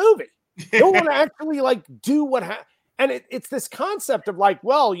pay for the movie. No one actually do what happened. And it's this concept of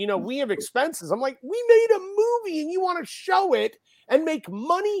we have expenses. I'm like, we made a movie and you want to show it and make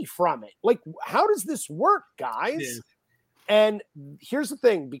money from it. Like, how does this work, guys? Yeah. And here's the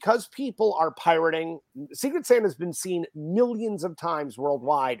thing, because people are pirating, Secret Santa has been seen millions of times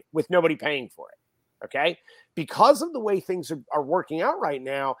worldwide with nobody paying for it. Okay. Because of the way things are working out right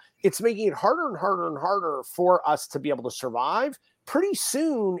now, it's making it harder and harder and harder for us to be able to survive. Pretty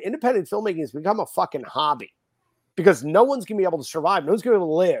soon, independent filmmaking has become a fucking hobby. Because no one's going to be able to survive. No one's going to be able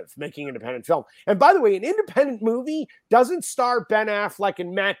to live making independent film. And by the way, an independent movie doesn't star Ben Affleck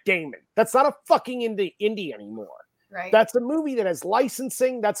and Matt Damon. That's not a fucking indie anymore. Right. That's a movie that has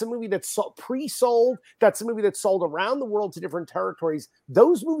licensing. That's a movie that's pre-sold. That's a movie that's sold around the world to different territories.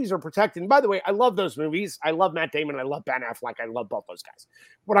 Those movies are protected. And by the way, I love those movies. I love Matt Damon. I love Ben Affleck. I love both those guys.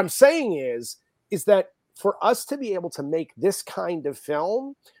 What I'm saying is that for us to be able to make this kind of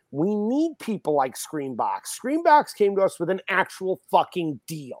film, we need people like Screambox. Screambox came to us with an actual fucking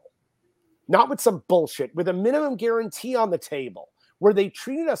deal, not with some bullshit, with a minimum guarantee on the table where they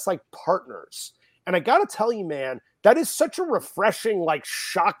treated us like partners. And I got to tell you, man, that is such a refreshing,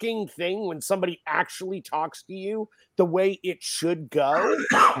 shocking thing when somebody actually talks to you the way it should go.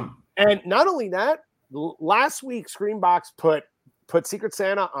 And not only that, last week, Screambox put Secret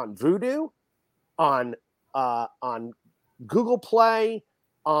Santa on Vudu, on Google Play,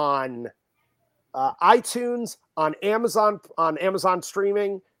 on iTunes, on Amazon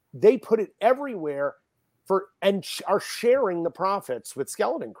streaming. They put it everywhere and are sharing the profits with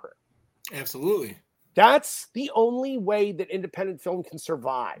Skeleton Crew. Absolutely. That's the only way that independent film can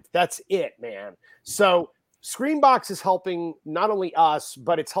survive. That's it, man. So Screambox is helping not only us,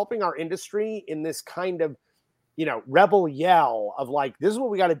 but it's helping our industry in this kind of, rebel yell of this is what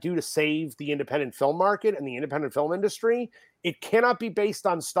we got to do to save the independent film market and the independent film industry. It cannot be based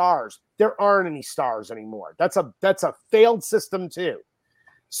on stars. There aren't any stars anymore. That's a failed system too.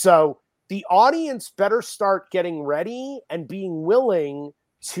 So the audience better start getting ready and being willing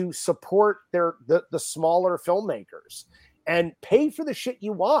to support the smaller filmmakers and pay for the shit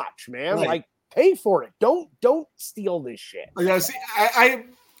you watch, man. Right. Pay for it. Don't steal this shit. Yeah, see, I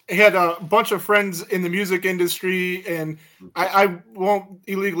had a bunch of friends in the music industry, and I won't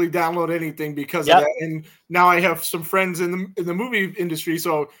illegally download anything because of that. And now I have some friends in the movie industry,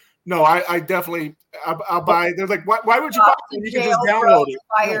 so no, I definitely I'll buy. They're like, why would you buy it when you can just download it?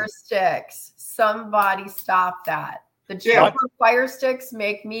 Fire sticks. Somebody stop that. The jailbroke fire sticks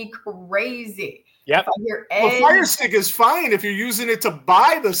make me crazy. Yep. If I hear Well, Fire Stick is fine if you're using it to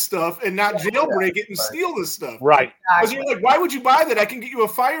buy the stuff and not jailbreak it and steal the stuff. Right. Because you're like, why would you buy that? I can get you a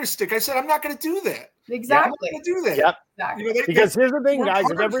Fire Stick. I said, I'm not going to do that. Exactly. I'm not going to do that. Yep. Exactly. You know, Because here's the thing, work guys.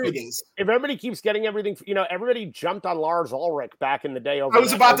 hard for this. If everybody keeps getting everything, everybody jumped on Lars Ulrich back in the day. I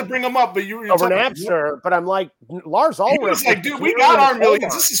was about to bring him up, but you were over talking- Napster. But I'm like, Lars He Ulrich. was like, dude, we got our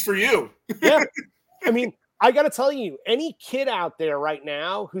millions. This is for you. Yeah. I mean, I got to tell you, any kid out there right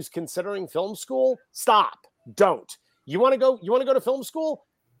now who's considering film school, stop. Don't. You want to go to film school?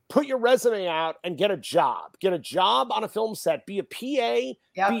 Put your resume out and get a job. Get a job on a film set. Be a PA.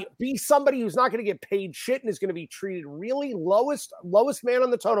 Yep. Be somebody who's not going to get paid shit and is going to be treated really lowest man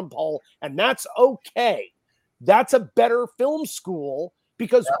on the totem pole, and that's okay. That's a better film school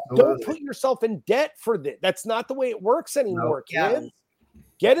because don't put yourself in debt for this. That's not the way it works anymore, kids.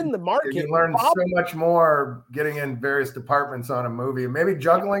 Get in the market. You learn so much more getting in various departments on a movie, maybe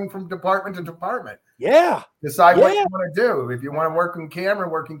juggling from department to department. Yeah. Decide what you want to do. If you want to work in camera,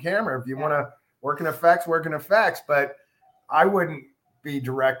 work in camera. If you want to work in effects, work in effects. But I wouldn't be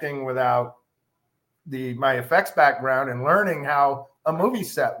directing without my effects background and learning how a movie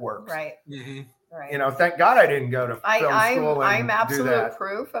set works. Right. Mm-hmm. Right. You know, thank God I didn't go to film school. I'm absolute do that.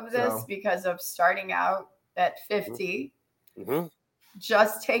 proof of this because of starting out at 50. Mm-hmm.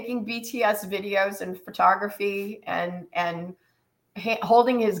 Just taking BTS videos and photography and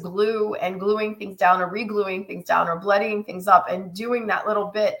holding his glue and gluing things down or re-gluing things down or bloodying things up and doing that little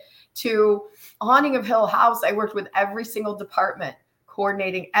bit to Haunting of Hill House. I worked with every single department,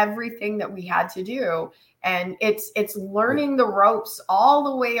 coordinating everything that we had to do. And it's learning the ropes all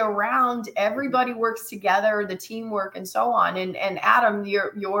the way around. Everybody works together, the teamwork and so on. And Adam,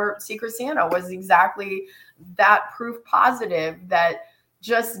 your Secret Santa was exactly that proof positive that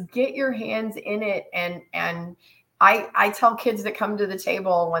just get your hands in it. And I tell kids that come to the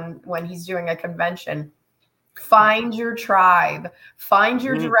table when he's doing a convention, find your tribe, find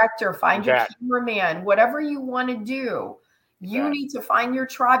your director, find your cameraman, whatever you want to do. You need to find your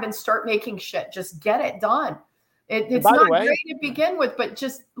tribe and start making shit. Just get it done. It's not great to begin with, but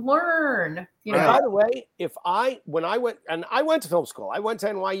just learn. You know. By the way, when I went to film school, I went to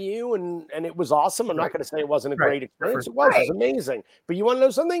NYU and it was awesome. I'm not going to say it wasn't a great experience. It was amazing. But you want to know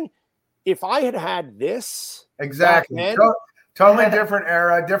something? If I had this exactly totally different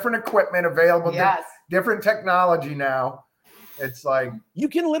era, different equipment available, different technology now. It's like you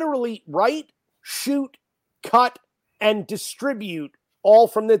can literally write, shoot, cut, and distribute all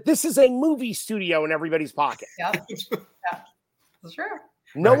from this is a movie studio in everybody's pocket. That's true.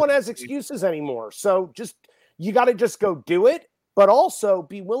 No one has excuses anymore. So you got to just go do it, but also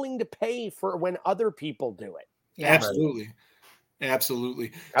be willing to pay for when other people do it. Yeah. Absolutely.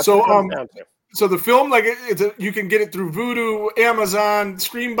 That's So the film, you can get it through Vudu, Amazon,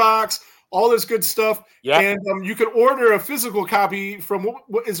 Screenbox, all this good stuff. Yeah. And you can order a physical copy from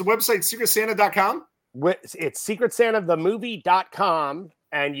what is the website, secretsanta.com? It's secretsantathemovie.com,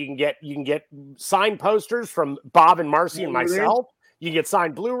 and you can get signed posters from Bob and Marcy and myself. You can get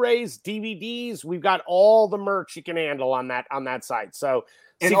signed Blu-rays, DVDs. We've got all the merch you can handle on that site. So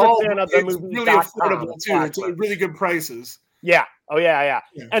and it's really affordable too. It's really good prices. Yeah. Oh yeah.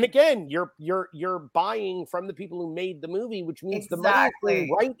 And again, you're buying from the people who made the movie, which means the money is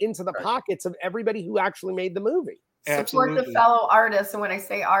right into the pockets of everybody who actually made the movie. Support the fellow artists, and when I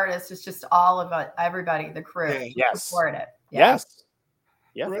say artists, it's just all of it, everybody, the crew. Support it. Yes.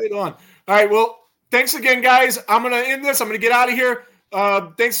 Right on. All right. Well, thanks again, guys. I'm gonna end this. I'm gonna get out of here.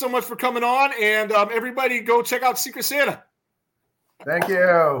 Thanks so much for coming on, and everybody go check out Secret Santa. Thank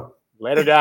you. Later, guys.